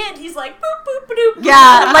like a kid. He's like, "Boop boop boop."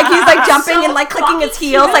 Yeah, like he's like jumping So and like clicking his fucking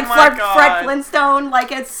heels cute. like Oh my Fred God. Flintstone.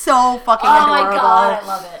 Like, it's so fucking Oh adorable. my god, I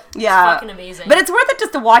love it. Yeah, It's fucking amazing. But it's worth it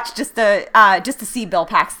just to watch, just to see Bill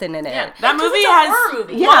Paxton in it. yeah, That because movie it's a has- horror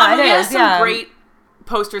movie. Yeah, Well, that it movie has is, some yeah. great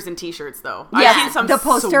posters and T-shirts, though. Yes, I've seen some the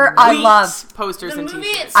poster I sweet love. posters The and movie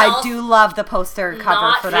T-shirts. itself, I do love the poster cover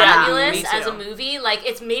not for that fabulous me as a too. movie. Like,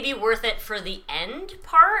 it's maybe worth it for the end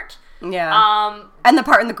part. Yeah, and the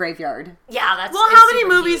part in the graveyard. Yeah, that's Well, it's how many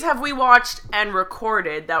super movies cute. have we watched and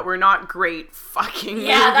recorded that were not great fucking movies?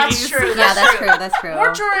 Yeah, that's true. Yeah, that's true. That's true.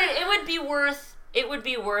 Mortuary, it would be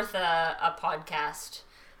worth a podcast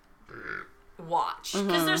watch,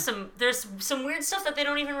 because there's some weird stuff that they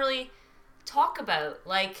don't even really talk about,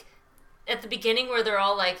 like at the beginning where they're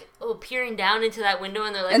all like peering down into that window,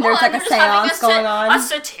 and they're like, And there's, like, they're a just having seance going on. a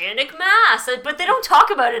satanic mass, but they don't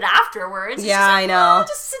talk about it afterwards. It's Yeah, just like, I know.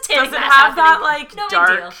 just a satanic Does it mass have that happening. like No big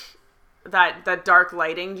dark, deal. that dark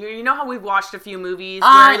lighting? You know how we've watched a few movies where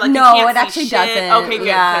like you no, can't it see actually shit? doesn't. Okay, good.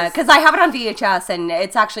 Yeah, 'cause- because I have it on VHS, and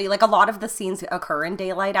it's actually like a lot of the scenes occur in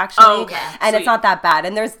daylight, actually. Oh, okay. And Sweet. it's not that bad.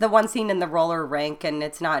 And there's the one scene in the roller rink, and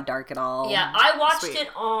it's not dark at all. Yeah, I watched Sweet. it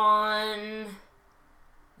on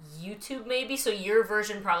YouTube maybe, so your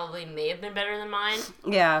version probably may have been better than mine.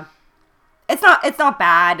 Yeah. It's not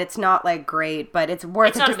bad. It's not like great, but it's worth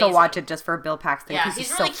It's it not just to amazing. watch it just for Bill Paxton. Yeah, 'Cause he's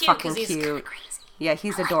he's really so cute fucking because he's cute. kinda crazy. Yeah,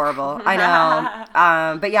 he's adorable. I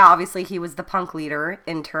know. But yeah, obviously he was the punk leader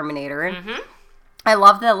in Terminator. Mm-hmm. I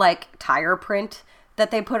love the like tire print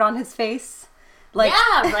that they put on his face. Like,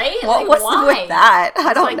 Yeah, right? What, Like, what's why? with that? I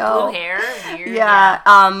It's don't like know. blue hair, weird. Yeah.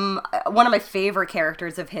 One of my favorite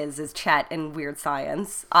characters of his is Chet in Weird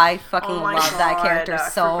Science. I fucking Oh my love that God, character I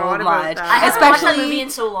so forgot about much. that. I haven't watched that movie in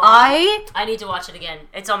so long. I I need to watch it again.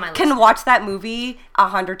 It's on my list. can watch that movie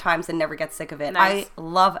 100 times and never get sick of it. Nice. I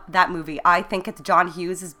love that movie. I think it's John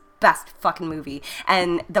Hughes' best fucking movie.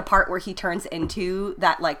 And the part where he turns into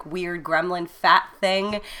that like weird gremlin fat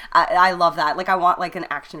thing, I love that. Like, I want like an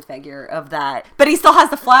action figure of that. But he still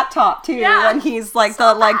has the flat top too, Yeah. and he's like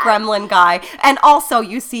the like gremlin guy. And also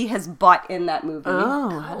you see his butt in that movie.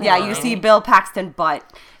 Oh. Yeah, you see Bill Paxton butt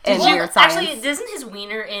in Well, Weird Science. actually, isn't his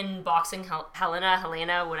wiener in Boxing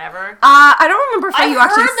Helena, whatever? I don't remember if you I've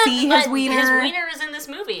actually heard that see his that wiener. His wiener is in this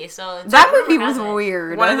movie, so it's That like, movie rumor was has it.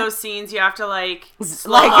 weird. One of those scenes you have to like like,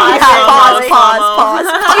 slow-mo, yeah, slow-mo, pause.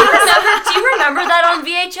 Do you remember that on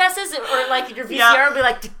VHSs or like your VCR Yeah. would be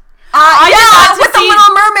like? Yeah, with the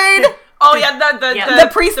Little Mermaid. Oh yeah, Yeah.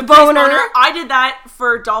 The priest boner. I did that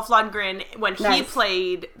for Dolph Lundgren when he Nice.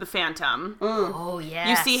 played the Phantom. Oh yeah.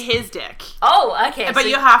 You see his dick, Oh okay. but so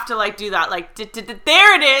you have to like do that like there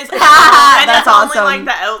it is. And That's it's only awesome. like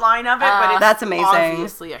the outline of it, but it's That's amazing.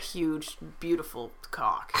 obviously a huge, beautiful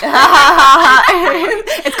cock.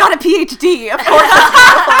 It's got a PhD, of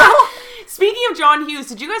course. Speaking of John Hughes,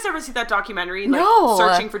 did you guys ever see that documentary? Like, No.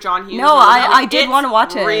 Searching for John Hughes? No, I did want to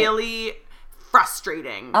watch it. Really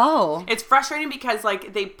frustrating. Oh. It's frustrating because,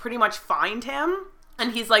 like, they pretty much find him,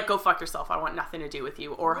 and he's like, go fuck yourself. I want nothing to do with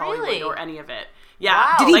you or Hollywood Really? or any of it. Yeah.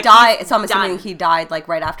 Wow. Did he Like, die? he's So I'm assuming done. he died, like,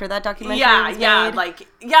 right after that documentary was Yeah, made?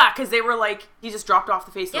 because they were like, he just dropped off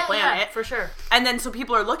the face of the planet. Yeah, for sure. And then so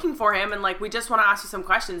people are looking for him, and like, we just want to ask you some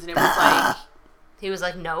questions, and it was like, He was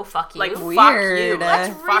like, no, fuck you. like fuck Weird. you, That's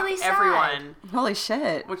like, really fuck sad. everyone, Holy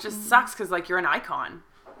shit. which just sucks because like you're an icon.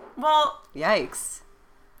 Well, Yikes.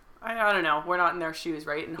 I don't know. We're not in their shoes,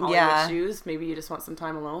 right? In Hollywood Yeah. shoes. Maybe you just want some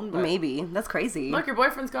time alone. But Maybe. That's crazy. look, your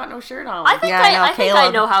boyfriend's got no shirt on. I think Yeah, I know, I think I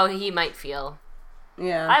Caleb. know how he might feel.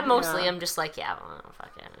 Yeah. I mostly Yeah. am just like, yeah, well,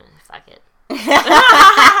 fuck it. Fuck it.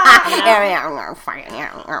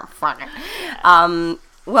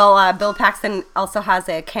 Bill Paxton also has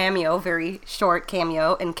a cameo, very short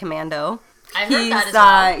cameo in Commando. I heard that as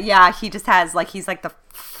well. Yeah, he just has, like, he's like the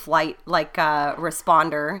flight, like,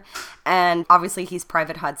 responder. And obviously he's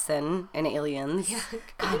Private Hudson in Aliens. Yeah.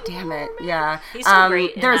 God damn it. Yeah. He's so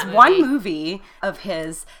great in There's that one movie. movie of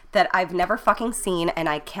his that I've never fucking seen, and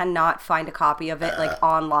I cannot find a copy of it, like,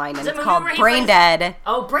 online. And it a it's movie called where he Brain plays- Dead.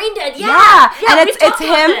 Oh, Brain Dead. Yeah. Yeah, and we've it's talked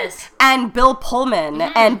about him this. and Bill Pullman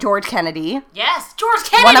and George Kennedy. Yes, George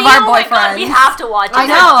Kennedy. One of our oh my God, we boyfriends. have to watch it. I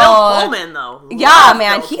know. Bill Pullman though. Yeah, Love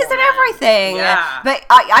man, Bill he's in Pullman. everything. Yeah. But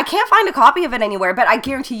I can't find a copy of it anywhere, but I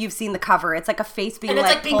guarantee you've seen the cover. It's like a face being, And it's,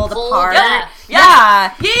 like, like, being pulled pulled, apart.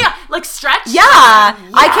 yeah. Yeah. Like stretched. Yeah. I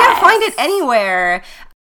can't Yes. find it anywhere.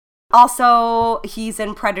 Also, he's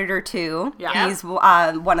in Predator 2. Yeah. He's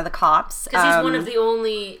one of the cops. Because he's one of the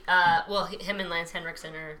only, him and Lance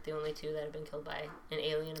Henriksen are the only two that have been killed by an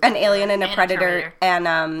alien. An alien and a predator,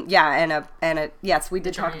 Terminator. and yes, we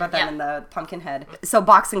did talk about that yeah. in the Pumpkinhead. So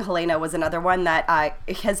Boxing Helena was another one that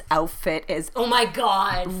his outfit is Oh my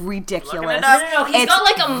God. ridiculous. Looking it No, up. he's It's got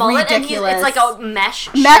like a mullet ridiculous. and it's like a mesh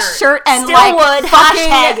shirt and Still like wood, fucking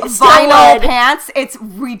hashtag still vinyl wood. pants. It's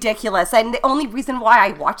ridiculous. And the only reason why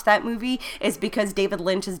I watched that movie is because David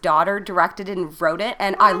Lynch's daughter directed and wrote it,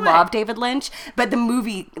 and I love David Lynch, but the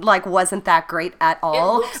movie like wasn't that great at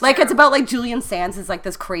all. looks Like it's terrible. about like Julian Sands is like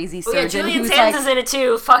this crazy Oh, yeah, surgeon Julian who's Sands like is in it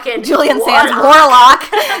too. Fucking Julian Sands warlock.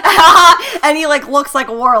 warlock, and he like looks like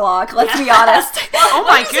a warlock. Let's be honest. Oh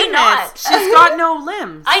Why my does he goodness. not? She's got no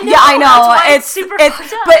limbs. I know. Yeah, I know. That's why It's super it's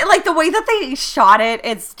fucked up. but like the way that they shot it,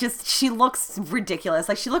 it's just she looks ridiculous.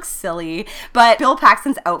 Like she looks silly. But Bill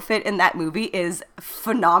Paxton's outfit in that movie is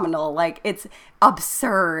phenomenal. Like it's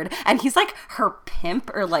absurd, and he's like her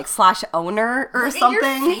pimp or like / owner or Look at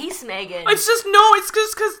something. your face, Megan. It's just it's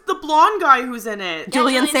just because the blonde guy who's in it.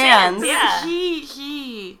 Julian Sands. Yeah.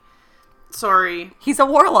 He. Sorry. He's a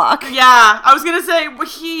warlock. Yeah, I was gonna say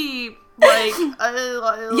he like.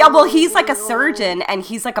 Yeah, well, he's like a surgeon, and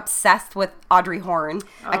he's like obsessed with Audrey Horne.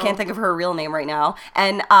 I can't think of her real name right now.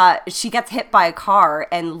 And she gets hit by a car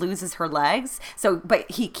and loses her legs. But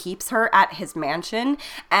he keeps her at his mansion,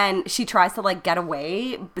 and she tries to like get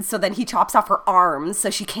away. So then he chops off her arms, so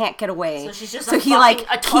she can't get away. So she's just so a he fucking- like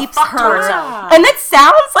a tough keeps fuck to her, herself. and it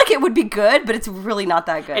sounds like it would be good, but it's really not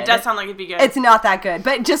that good. It does sound like it'd be good. It's not that good,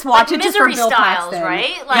 but just watch Like it just for Misery Bill Styles, Paxton.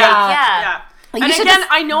 right? Like, Yeah. Yeah. You And should again,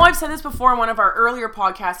 just- I know I've said this before in one of our earlier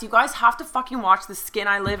podcasts. You guys have to fucking watch The Skin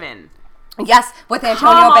I Live In. Yes, with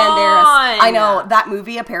Antonio Come Banderas. on! I know that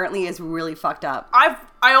movie apparently is really fucked up.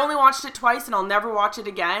 I only watched it twice and I'll never watch it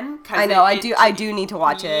again. 'Cause I know. I do need to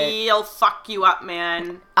watch it. It'll fuck you up,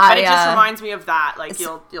 man. I, But it just reminds me of that. Like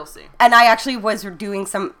you'll see. And I actually was doing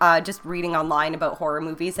some just reading online about horror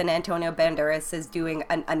movies, and Antonio Banderas is doing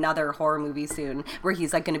another horror movie soon where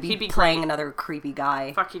he's like going to He'd be playing great. another creepy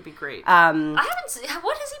guy. Fuck, he'd be great. I haven't seen,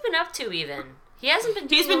 what has he been up to even? He hasn't been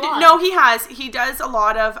doing He's been a lot. no, he has. He does a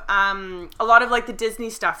lot of like the Disney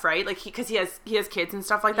stuff, right? Like because he has kids and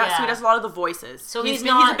stuff like that. So he Yeah. does a lot of the voices. So he's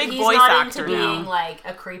not, a big he's voice not actor into being now. like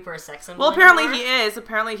a creep or a sex symbol. Well, apparently anymore. he is.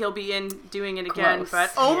 Apparently he'll be in doing it again. Gross.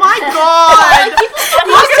 But oh my god!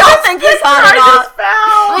 You still think he's hot I enough? just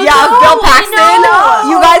found. Yeah, know, Bill I Paxton. know.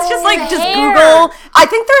 You guys just The hair. Google. I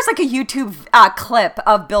think there's like a YouTube clip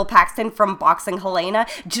of Bill Paxton from Boxing Helena.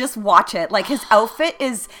 Just watch it. Like his outfit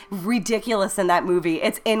is ridiculous in that movie.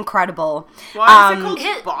 It's incredible. Why is it called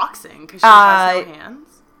Hit- boxing? Because she has no hands.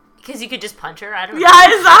 Because you could just punch her. I don't know. Yeah,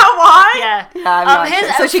 is that why? Yeah. I'm not his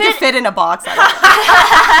sure. So she could outfit- fit in a box. I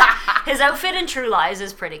don't know. His outfit in True Lies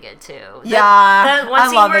is pretty good too. Yeah, the one I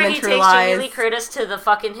scene love where him in he True takes Lies. Jamie Lee Curtis to the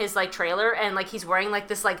fucking his like trailer and like he's wearing like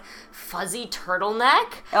this like fuzzy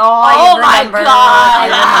turtleneck. Oh, Oh my remember. God. I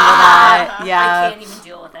remember that. I Yeah. can't even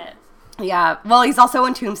deal with it. Yeah. Well, he's also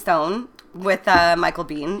in Tombstone. with Michael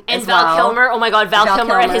Biehn And as Val well. Kilmer. Oh my god, Val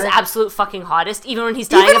Kilmer at his Kilmer. absolute fucking hottest. Even when he's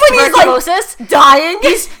dying Even of when he's, like, tuberculosis. dying.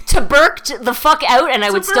 He's tuberked the fuck out, and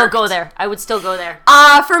I would still go Tuberked. there. I would still go there.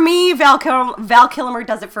 For me, Val Kilmer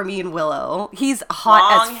does it for me in Willow. He's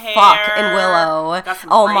hot Long as fuck in hair. Willow. Got some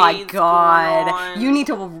Oh my braids god. going on. You need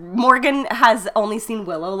to. Morgan has only seen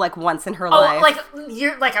Willow like once in her Oh, life. like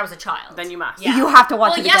you're like I was a child. Then you must. Yeah. You have to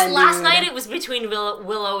watch well, it yes, again, last dude. night it was between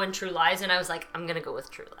Willow and True Lies, and I was like, I'm gonna go with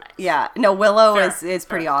True Lies. Yeah, no, Willow Fair. is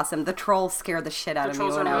pretty awesome. The trolls scared the shit out of me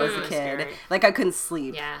trolls when are I was a really kid. scary. Like, I couldn't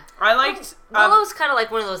sleep. Yeah. I liked. Willow's kind of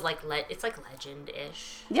like one of those like it's like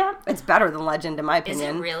legend-ish. Yeah, it's better than Legend in my Is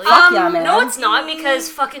opinion. it really? Fuck yeah, man. No, it's not because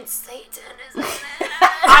fucking Satan is in it.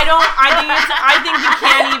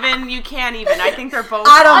 You can't even. I think they're both.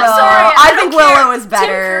 I don't I'm know. sorry. I don't think care. Willow is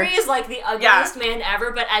better. Tim Curry is like the ugliest man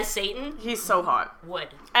ever, but as Satan, He's so hot. would.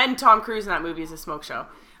 And Tom Cruise in that movie is a smoke show.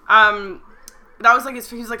 That was like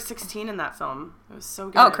he was like 16 in that film. It was so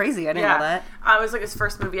good. Oh, crazy. I didn't know that. It was like his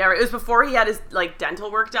first movie ever. It was before he had his like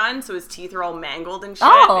dental work done, so his teeth are all mangled and shit.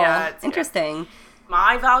 Oh, yeah, it's interesting.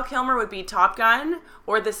 My Val Kilmer would be Top Gun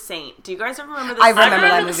or The Saint. Do you guys ever remember The I Saint? remember that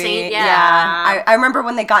remember movie. The Saint, yeah. yeah. I remember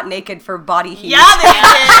when they got naked for body heat. Yeah, they did.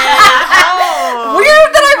 Oh.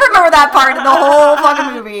 Weird that I remember that part of the whole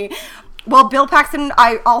fucking movie. Well, Bill Paxton,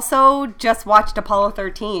 I also just watched Apollo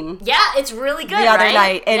 13 Yeah, it's really good. the other right?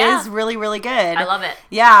 night. It is Yeah. really, really good. I love it.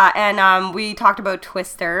 Yeah, and we talked about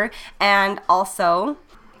Twister, and also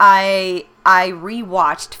I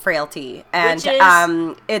rewatched Frailty, and Which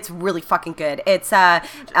is- it's really fucking good. It's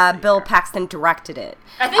Bill Paxton directed it.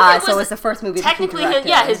 I think it so was it's the first movie technically that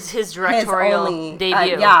he his, directed. his directorial only,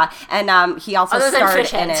 debut. yeah, and he also Other than starred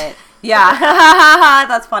Fish in Heads. it. Yeah,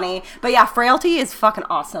 that's funny. But yeah, Frailty is fucking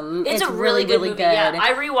awesome. It's a really good movie. good. Yeah,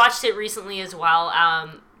 I rewatched it recently as well.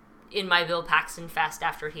 In my Bill Paxton fest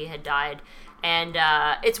after he had died, and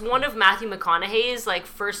it's one of Matthew McConaughey's like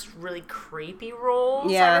first really creepy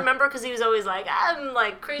roles. Yeah. I remember because he was always like, I'm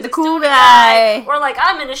like crazy The cool stupid guy. or like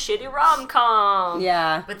I'm in a shitty rom com.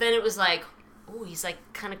 Yeah. But then it was like, oh, he's like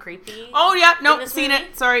kind of creepy. Oh yeah, in nope, this seen movie.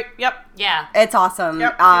 it. Sorry. Yep. Yeah. It's awesome.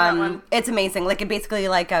 Yep, seen that one. It's amazing. Like, it basically,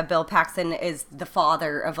 like, Bill Paxton is the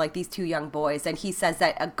father of, like, these two young boys, and he says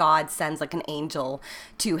that a god sends, like, an angel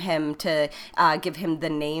to him to give him the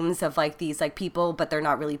names of, like, these, like, people, but they're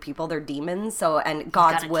not really people, they're demons. So, and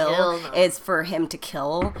God's gotta will kill them. is for him to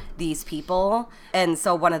kill these people. And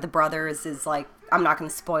so one of the brothers is, like, I'm not going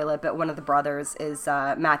to spoil it, but one of the brothers is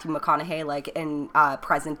Matthew McConaughey, like, in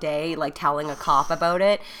present day, like, telling a cop about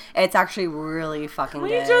it. It's actually really fucking Can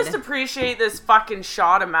good. you just appreciate this fucking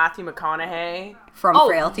shot of Matthew McConaughey? From Oh,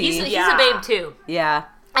 Frailty. he's a Yeah. babe too. Yeah.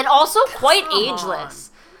 And also quite Come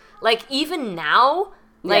ageless. Like even now,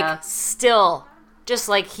 like Yeah. still just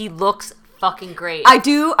like he looks fucking great. I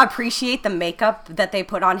do appreciate the makeup that they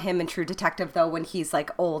put on him in True Detective, though, when he's, like,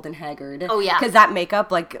 old and haggard. Oh, yeah. Because that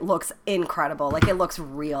makeup, like, looks incredible. Like, it looks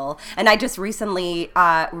real. And I just recently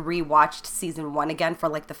rewatched season 1 again for,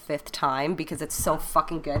 like, the 5th time because it's so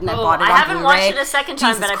fucking good. And I Oh, bought it I on haven't Blu-ray. watched it a second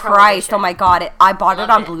time, Jesus but I probably Christ, should. oh my God. I bought it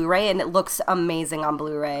Loved on it. Blu-ray, and it looks amazing on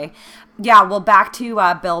Blu-ray. Yeah, well, back to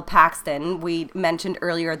Bill Paxton. We mentioned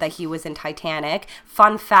earlier that he was in Titanic.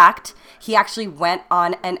 Fun fact, he actually went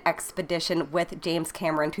on an expedition with James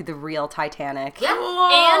Cameron to the real Titanic. yeah.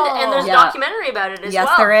 Whoa. And there's Yeah. a documentary about it as Yes,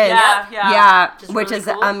 well. there is. Yeah, yeah. Yeah, Which is which really is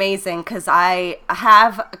cool. amazing because I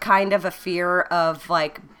have kind of a fear of,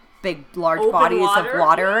 like, big, large Open bodies water? of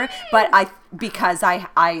water, but because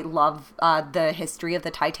I love the history of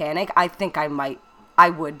the Titanic, I think I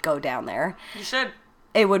would go down there. You should.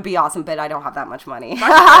 It would be awesome, but I don't have that much money.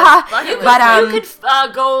 Bucket list. But, You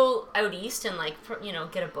could go out east and like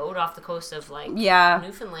get a boat off the coast of like Yeah.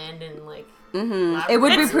 Newfoundland and like It would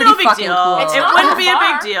be It's pretty no big fucking deal. cool. It's It not wouldn't that be a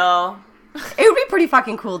far. big deal. It would be pretty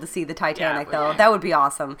fucking cool to see the Titanic, Yeah, though. yeah. That would be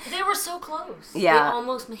awesome. They were so close. Yeah. They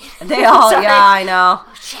almost made it. They all, Sorry. yeah, I know.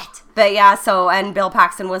 Oh, shit. But yeah, and Bill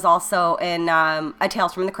Paxton was also in a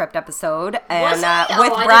Tales from the Crypt episode, and Was he? Oh, I with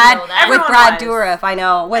didn't Brad know that. with Everyone Brad was. Dourif. I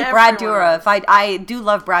know with Brad Everyone Dourif. I do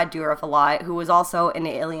love Brad Dourif a lot, who was also in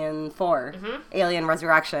Alien 4, Alien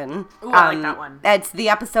Resurrection. Ooh, I like that one. It's the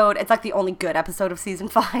episode. It's like the only good episode of season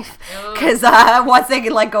 5, because once they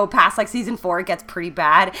like go past like season 4, it gets pretty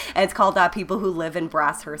bad. And it's called People Who Live in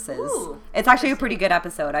Brass Hearses. Ooh. It's actually a pretty good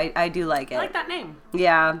episode. I do like it. I like that name.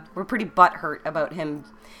 Yeah, we're pretty butthurt about him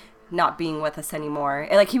not being with us anymore.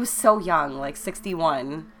 Like, he was so young, like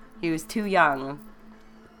 61. He was too young.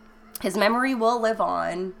 His memory will live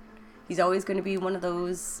on. He's always going to be one of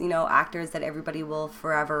those, actors that everybody will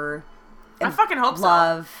forever I fucking hope so.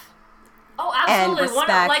 love. Oh, absolutely.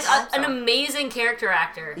 And respect. An amazing character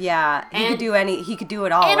actor. Yeah, he And- could do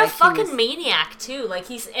it all. And like, a fucking he was- maniac too. Like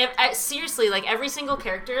he's seriously, like every single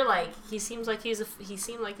character, like he seemed like he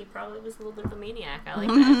probably was a little bit of a maniac. I like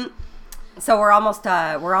that. So we're almost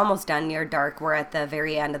done near dark. We're at the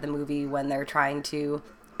very end of the movie when they're trying to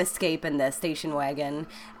escape in the station wagon,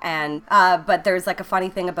 and but there's like a funny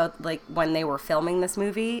thing about like when they were filming this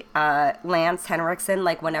movie, Lance Henriksen,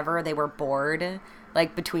 like whenever they were bored,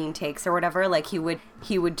 like between takes or whatever, like he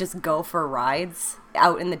would just go for rides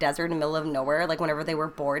out in the desert in the middle of nowhere, like whenever they were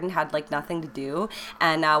bored and had like nothing to do.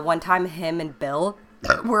 And one time him and Bill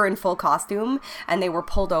were in full costume and they were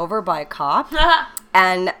pulled over by a cop.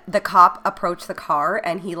 And the cop approached the car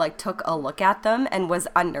and he like took a look at them and was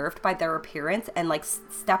unnerved by their appearance and like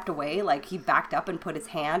stepped away. Like he backed up and put his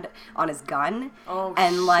hand on his gun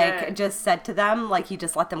and like just said to them, like he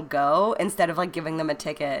just let them go instead of like giving them a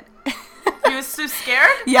ticket. He was so scared?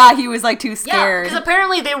 Yeah, he was like too Yeah, scared. because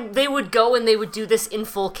apparently they would go and they would do this in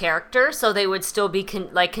full character, so they would still be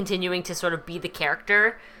continuing to sort of be the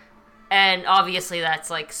character. And obviously that's,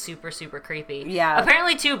 like, super, super creepy. Yeah.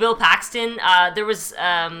 Apparently, too, Bill Paxton, there was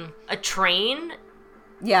a train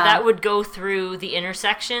Yeah. that would go through the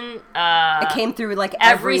intersection. It came through, like,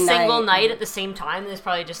 every single night at the same time. There's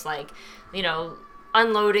probably just, like, you know,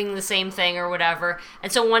 unloading the same thing or whatever. And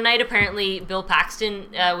so one night, apparently, Bill Paxton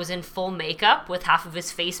was in full makeup with half of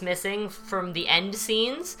his face missing from the end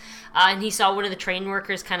scenes. And he saw one of the train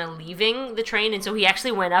workers kind of leaving the train. And so he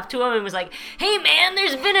actually went up to him and was like, "Hey, man,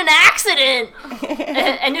 there's been an accident.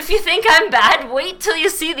 And if you think I'm bad, wait till you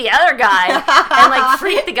see the other guy." And, like,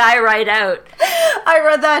 freak the guy right out. I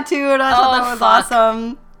read that, too, and I thought that was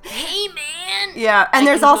awesome. Hey, man. Yeah, and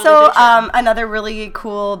there's can also totally picture. another really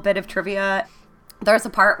cool bit of trivia. There's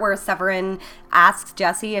a part where Severin asks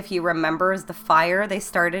Jesse if he remembers the fire they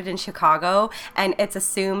started in Chicago, and it's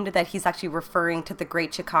assumed that he's actually referring to the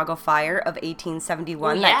Great Chicago Fire of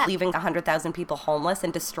 1871 Oh, yeah. that leaving 100,000 people homeless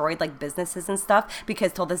and destroyed like businesses and stuff,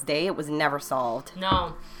 because till this day it was never solved.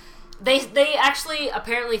 No. They actually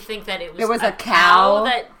apparently think that it was a cow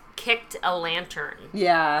that kicked a lantern.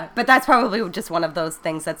 Yeah, but that's probably just one of those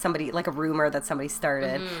things that somebody, like a rumor that somebody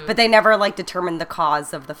started. But they never, like, determined the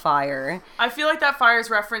cause of the fire. I feel like that fire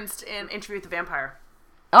is referenced in Interview with the Vampire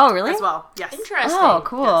Oh, really? as well. Yes. Interesting. Oh,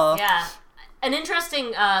 cool. Yeah. An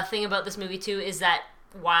interesting thing about this movie, too, is that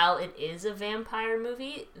while it is a vampire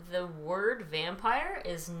movie, the word vampire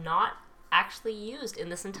is not actually used in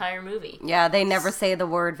this entire movie. Yeah, they never say the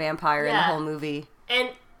word vampire in the Yeah. whole movie.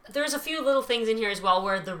 And there's a few little things in here as well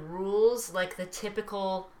where the rules, like the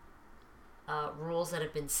typical rules that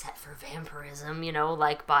have been set for vampirism, you know,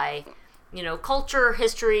 like by, you know, culture,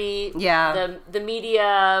 history, Yeah. the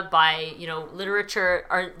media, by, you know, literature,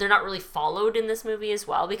 they're not really followed in this movie as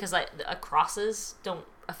well, because like crosses don't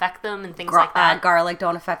affect them and things like that. Garlic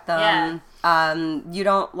don't affect them. You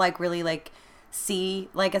don't like really like see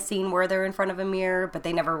like a scene where they're in front of a mirror, but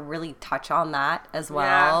they never really touch on that as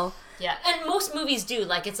well. Yeah, and most movies do.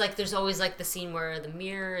 Like, it's like there's always like the scene where the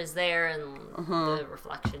mirror is there and the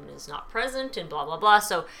reflection is not present and blah, blah, blah.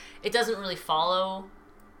 So it doesn't really follow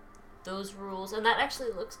those rules. And that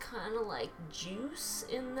actually looks kind of like juice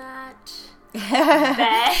in that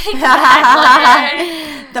bag.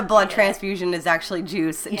 The blood transfusion is actually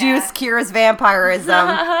juice. Juice cures vampirism.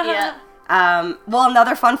 Yeah. Well,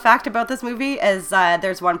 another fun fact about this movie is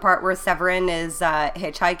there's one part where Severin is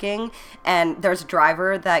hitchhiking, and there's a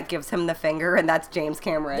driver that gives him the finger, and that's James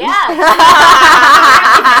Cameron. Yeah.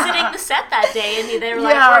 They were visiting the set that day, and they were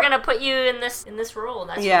like, Yeah. "We're gonna put you in this role.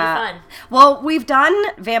 That's really fun." Well, we've done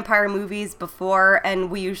vampire movies before, and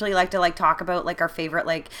we usually like to like talk about like our favorite,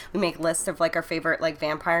 like we make lists of like our favorite like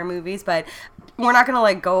vampire movies, but we're not gonna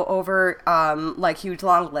like go over like huge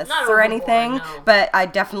long lists Not or overboard, anything. no. But I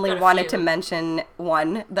definitely Got a wanted few. to mention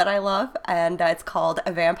one that I love, and it's called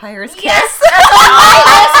A Vampire's Kiss. Yes.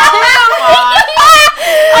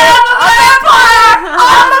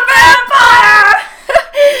 I'm a vampire!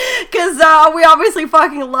 Because we obviously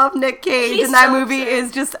fucking love Nick Cage, He's and that so movie absurd.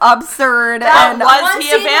 is just absurd. That and was one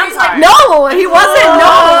he a scene where he's vampire? like, no, he wasn't.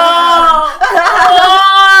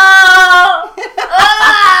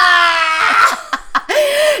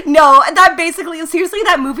 No, that basically, seriously,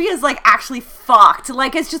 that movie is like actually fucked.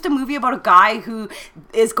 Like, it's just a movie about a guy who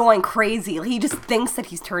is going crazy. He just thinks that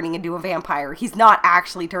he's turning into a vampire. He's not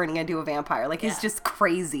actually turning into a vampire. Like, he's just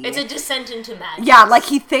crazy. It's a descent into madness. Yeah, like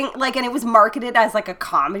like, and it was marketed as like a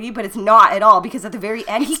comedy, but it's not at all, because at the very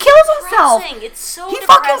end he kills himself. Depressing. It's so He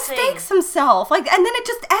depressing. fucking stakes himself. Like, and then it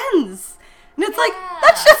just ends. And it's like, Yeah.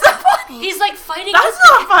 that's just a fun He's like fighting. That's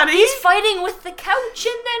not funny. He's fighting with the couch,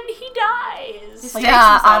 and then he dies.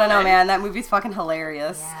 Yeah, I don't know, in. man. That movie's fucking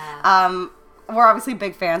hilarious. Yeah. We're obviously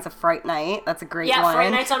big fans of Fright Night. That's a great Yeah, one.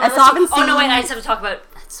 Fright Night's on I my still list. haven't Oh no, wait! seen- I just have to talk about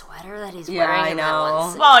that sweater that he's Yeah, wearing. I in that know.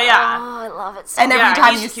 one scene. Well, yeah. Oh, I love it so And every much.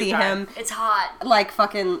 time he's you a cute see guy. him, It's hot. like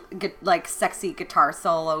fucking like sexy guitar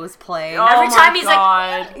solos play. Oh Every my time he's like-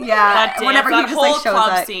 God. Yeah, That dance, whenever he that just like whole shows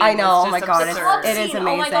club up. scene I know. was Oh my just god, The absurd. club it is scene,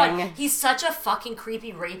 amazing. Oh my god, he's such a fucking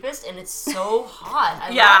creepy rapist, and it's so hot.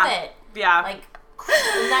 I Yeah. love it. Yeah. Like,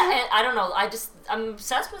 and I don't know. I'm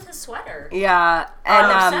obsessed with his sweater. Yeah, I'm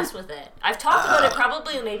and obsessed with it. I've talked about it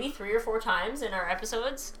probably maybe 3 or 4 times in our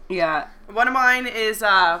episodes. yeah, One of mine is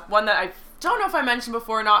one that I don't know if I mentioned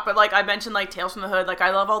before or not, but like I mentioned like Tales from the Hood. Like I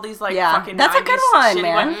love all these like Yeah, fucking that's a good 90s one, shitty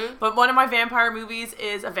man. ones. But one of my vampire movies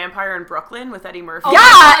is A Vampire in Brooklyn with Eddie Murphy. yeah.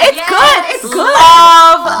 God, It's yes. good. It's good. Love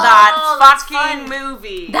Oh, that that's fucking fun.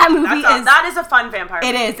 movie. That movie that is a fun vampire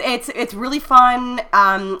It movie. is. It's really fun.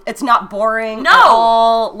 It's not boring No. at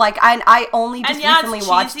all. Like I only just And yeah, recently it's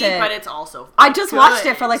watched cheesy, it. but it's also I just watched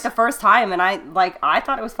good. it for like the first time, and I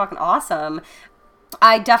thought it was fucking awesome.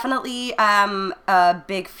 I definitely am a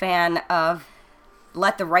big fan of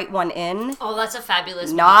Let the Right One In. Oh, that's a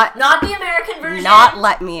fabulous Not- movie. Not the American version. Not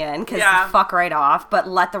Let Me In, because Yeah. fuck right off, but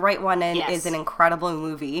Let the Right One In Yes. is an incredible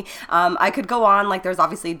movie. I could go on, like there's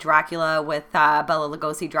obviously Dracula with Bela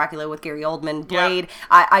Lugosi, Dracula with Gary Oldman, Blade.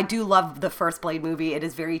 I do love the first Blade movie. It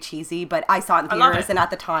is very cheesy, but I saw it in I love theaters, it. and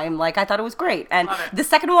at the time, like I thought it was great. And Love it. the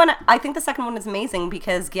second one, I think the second one is amazing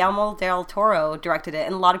because Guillermo del Toro directed it,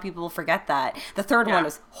 and a lot of people forget that. The third Yeah. one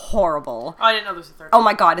is horrible. Oh, I didn't know there was a third. Oh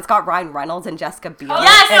my god, it's got Ryan Reynolds and Jessica Biel. Oh,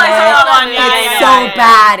 yes, in I it. saw that one. Yeah, It's yeah, so yeah, yeah.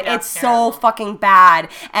 bad. Yeah, It's terrible. so fucking bad.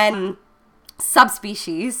 And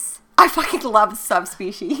Subspecies. I fucking love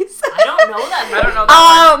Subspecies. I don't know that movie. I don't know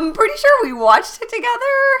that one. I'm pretty sure we watched it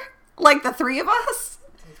together. Like the three of us.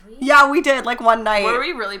 Yeah, we did, like one night. Were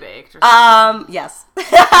we really baked? Or something? Yes.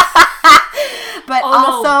 But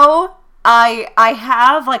Oh, no. also, I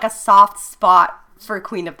have like a soft spot for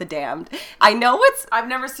Queen of the Damned. I know it's I've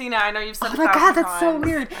never seen it. I know you've said Oh it my 1,000 god, that's so times.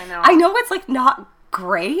 weird. I know. it's like not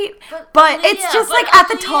great, But but Aaliyah, it's just but like at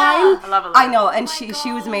the Aaliyah. time. I love Aaliyah. I know, and my she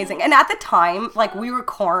was God. amazing. And at the time, like we were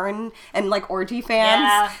Korn and like Orgy fans,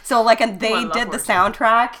 Yeah. so like and they I love did the Orgy.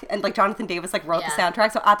 soundtrack, and like Jonathan Davis like wrote the Yeah.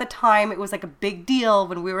 soundtrack. So at the time, it was like a big deal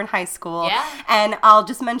when we were in high school. Yeah. And I'll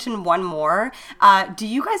just mention one more. Do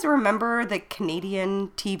you guys remember the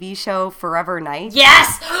Canadian TV show Forever Night?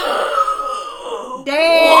 Yes.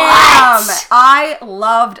 Damn! What? I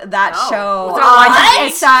loved that No. show. Was it on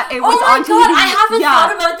It's it was Oh my on god, TV. I haven't Yeah.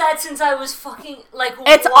 thought about that since I was fucking like.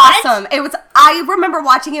 It's what? awesome. It was. I remember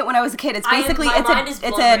watching it when I was a kid. It's basically my mind is it's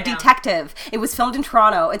blown a right now. detective. It was filmed in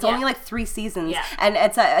Toronto. It's Yeah. only like 3 seasons, Yeah. and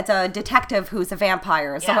it's a detective who's a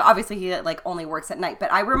vampire. So Yeah. obviously he like only works at night.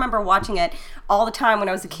 But I remember watching it all the time when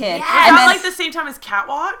I was a kid. Yes. Was And that then like the same time as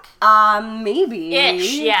Catwalk? maybe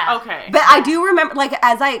Ish, yeah. Okay. But I do remember, like,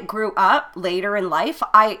 as I grew up later in life,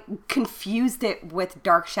 I confused it with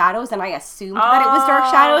Dark Shadows, and I assumed that it was Dark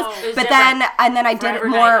Oh. Shadows. It was But different. then, and then I did Forever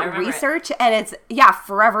Night, I more remember it. research, and it's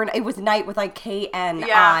Forever. It was Night with like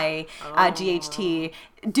KNIGHT.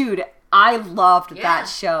 Dude, I loved Yeah. that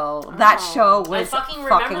show. That show I was fucking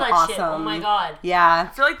remember that awesome. shit. Oh my god. Yeah.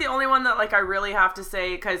 I feel like the only one that like I really have to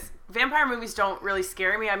say, because vampire movies don't really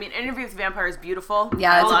scare me. I mean, Interview with the Vampire is beautiful.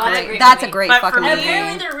 Yeah, I that's, love a that's great, a great that's a movie. great But for fucking me- And movie.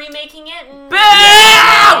 apparently they're remaking it. And Boo!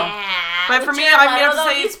 But for With me, Jared I'm gonna have Leto, to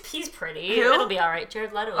though, say- he's pretty. Who? It'll be all right.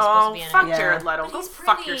 Jared Leto is supposed Oh, to be in fuck it. Yeah. Jared Leto. Go He's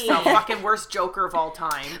fuck pretty. yourself. Fucking worst Joker of all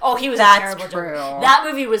time. Oh, he was That's a terrible true. Joker. That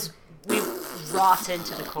movie was rotten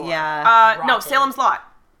to the core. Yeah. No, Rotten. Salem's Lot.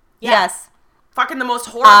 Yes. Fucking the most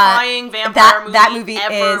horrifying vampire movie that movie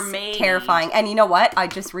ever is made. terrifying. And you know what? I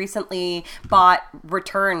just recently bought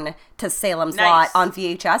Return to Salem's Nice. Lot on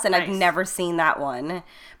VHS, and I've Nice. never seen that one.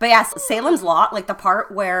 But yes, Salem's Lot, like the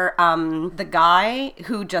part where the guy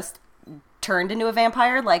who just turned into a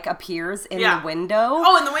vampire like appears in Yeah. the window.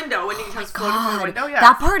 Oh, in the window when he comes floating through the God, window. Yeah.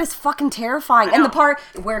 that part is fucking terrifying. I And the know. part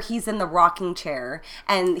where he's in the rocking chair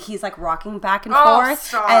and he's like rocking back and Oh, forth,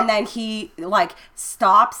 stop. and then he like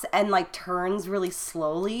stops and like turns really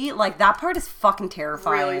slowly. Like that part is fucking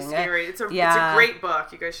terrifying. really scary. It's a Yeah. great book.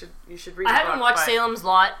 You guys should read. I the haven't book, watched but- Salem's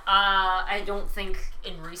Lot. I don't think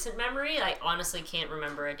in recent memory. I honestly can't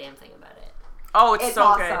remember a damn thing about it. Oh, it's It's so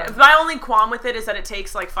awesome. good. My only qualm with it is that it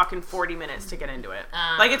takes like fucking 40 minutes to get into it.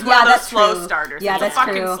 Like it's one Yeah, of those that's slow true. starters. Yeah, It's that's a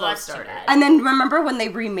fucking true. slow That's too starter. bad. And then remember when they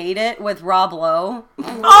remade it with Rob Lowe?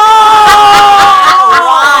 Oh!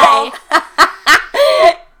 Why?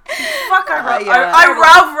 Fuck, yeah. I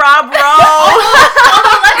love Rob Rowe.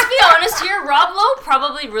 Although, let's be honest here, Rob Lowe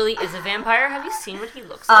probably really really is a vampire. Have you seen what he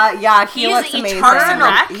looks like? Yeah, he He's looks amazing. eternal.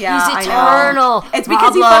 Yeah, He's I know. eternal. It's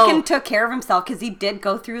because he Pablo. fucking took care of himself, because he did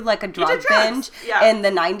go through like a drug did drugs. binge Yeah. in the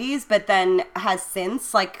 90s, but then has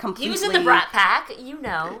since like completely... He was in the Brat Pack, you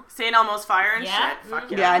know. St. Elmo's Fire and Yeah. shit.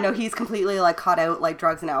 Fuck yeah. Yeah, I know he's completely like cut out like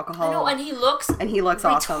drugs and alcohol. I know, and he looks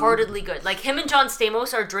awesome. retardedly good. Like him and John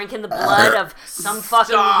Stamos are drinking the blood of some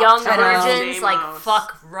fucking Stop, young John virgins. Stamos. Like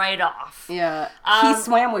fuck right off. Yeah, he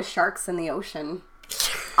swam with sharks in the ocean.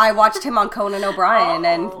 I watched him on Conan O'Brien,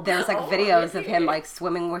 and there's like videos of him like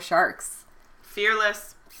swimming with sharks.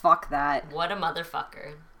 Fearless. Fuck that. What a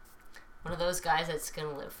motherfucker. One of those guys that's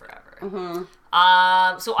gonna live forever. Mm-hmm.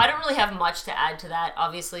 So I don't really have much to add to that.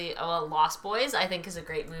 Obviously, Lost Boys I think is a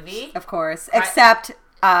great movie. Of course, except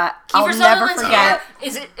I'll Kiefer never Sutherland's forget.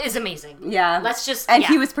 hair is amazing. Yeah, Let's just and yeah.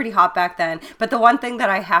 he was pretty hot back then. But the one thing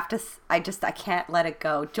that I have to, I can't let it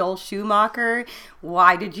go. Joel Schumacher,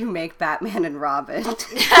 why did you make Batman and Robin the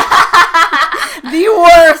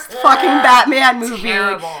worst fucking Batman movie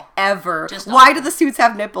Terrible. ever? Just Why awful. do the suits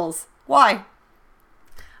have nipples? Why?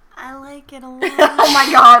 I like it a lot. Oh my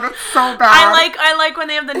god, it's so bad. I like when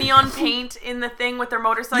they have the neon paint in the thing with their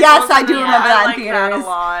motorcycles. Yes, I do and remember I that in like that theaters. a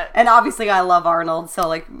lot. And obviously, I love Arnold, so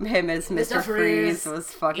like him as Mr. Mr. Freeze Freeze.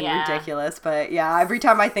 was fucking Yeah. ridiculous. But yeah, every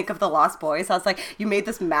time I think of the Lost Boys, I was like, you made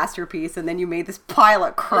this masterpiece, and then you made this pile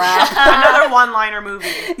of crap. Another one-liner movie.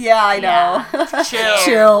 Yeah, I know. Yeah. Chill.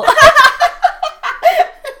 Chill.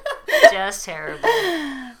 Just terrible.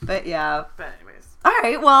 But yeah. But anyways. All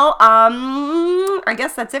right. Well, I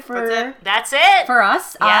guess that's it for That's it. That's it. for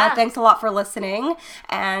us. Yeah. Thanks a lot for listening,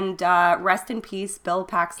 and rest in peace, Bill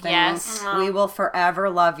Paxton. Yes. We will forever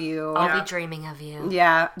love you. I'll Yeah. be dreaming of you.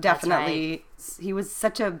 Yeah, definitely. He was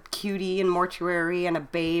such a cutie in Mortuary and a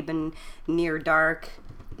babe in Near Dark.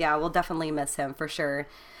 Yeah, we'll definitely miss him for sure.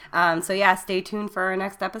 So yeah, stay tuned for our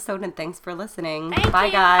next episode, and thanks for listening. Thank Bye,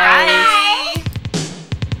 you. guys. Bye.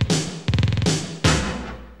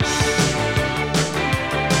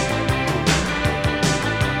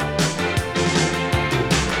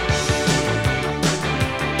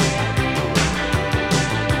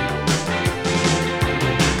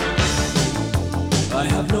 I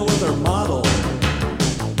have no other model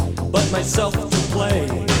but myself to play.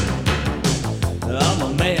 I'm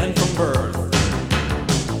a man from birth.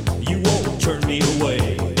 You won't turn me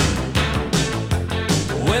away.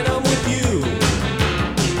 When I'm with you,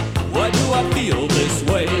 why do I feel this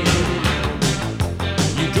way?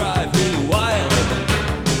 You drive me wild,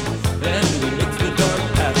 and we mix the dark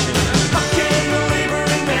passion. How can a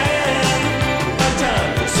laboring man have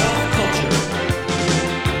time for self-culture?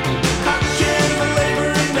 How can a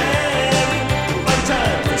laboring man find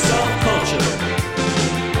time for self-culture?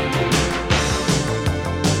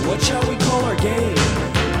 What shall we call our game?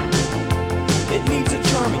 It needs a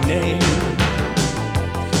charming name.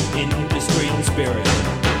 Industry and spirit.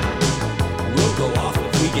 We'll go off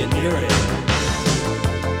if we get near it.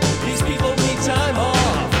 These people need time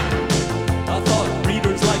off. I thought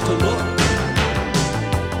readers like to look,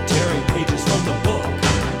 tearing pages from the book.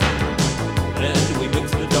 And we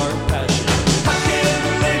mix the dark passion. How can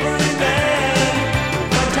a laboring man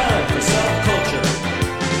find time for self-culture?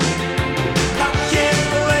 How can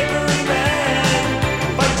a laboring man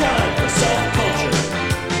find time for self-culture?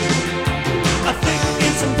 I think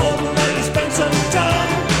it's important that you spend some time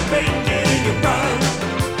making it in your prime.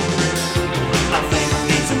 I think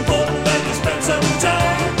it's important that you spend some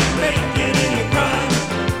time making it in your prime.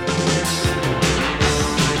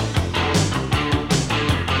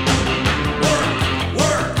 Work,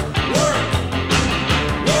 work, work,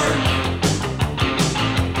 work.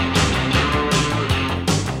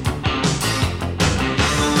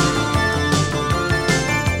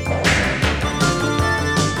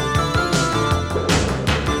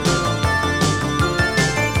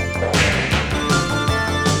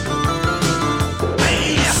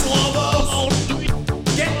 Hey, Slobo!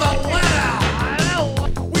 Get the lead out!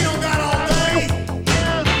 We don't got all day!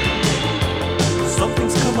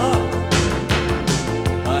 Something's come up.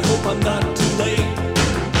 I hope I'm not too late.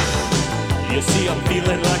 You see, I'm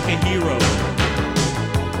feeling like a hero,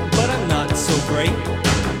 but I'm not so great.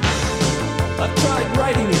 I've tried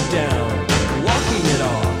writing it down, walking it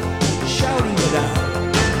off, shouting it out.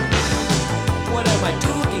 What am I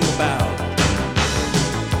talking about?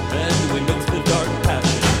 And we mix the dark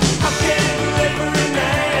passion. How can a laboring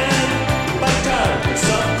man find time for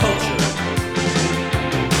subculture?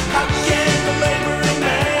 How can a laboring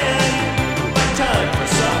man find time for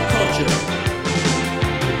subculture?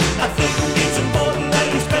 I think it's important that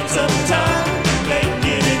you spend some time making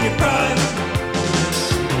it in your prime.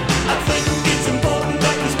 I think it's important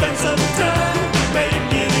that you spend some time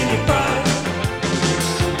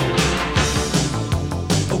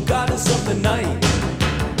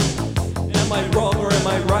Am I wrong or am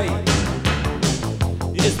I right?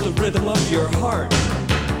 Is the rhythm of your heart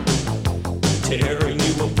tearing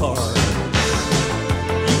you apart?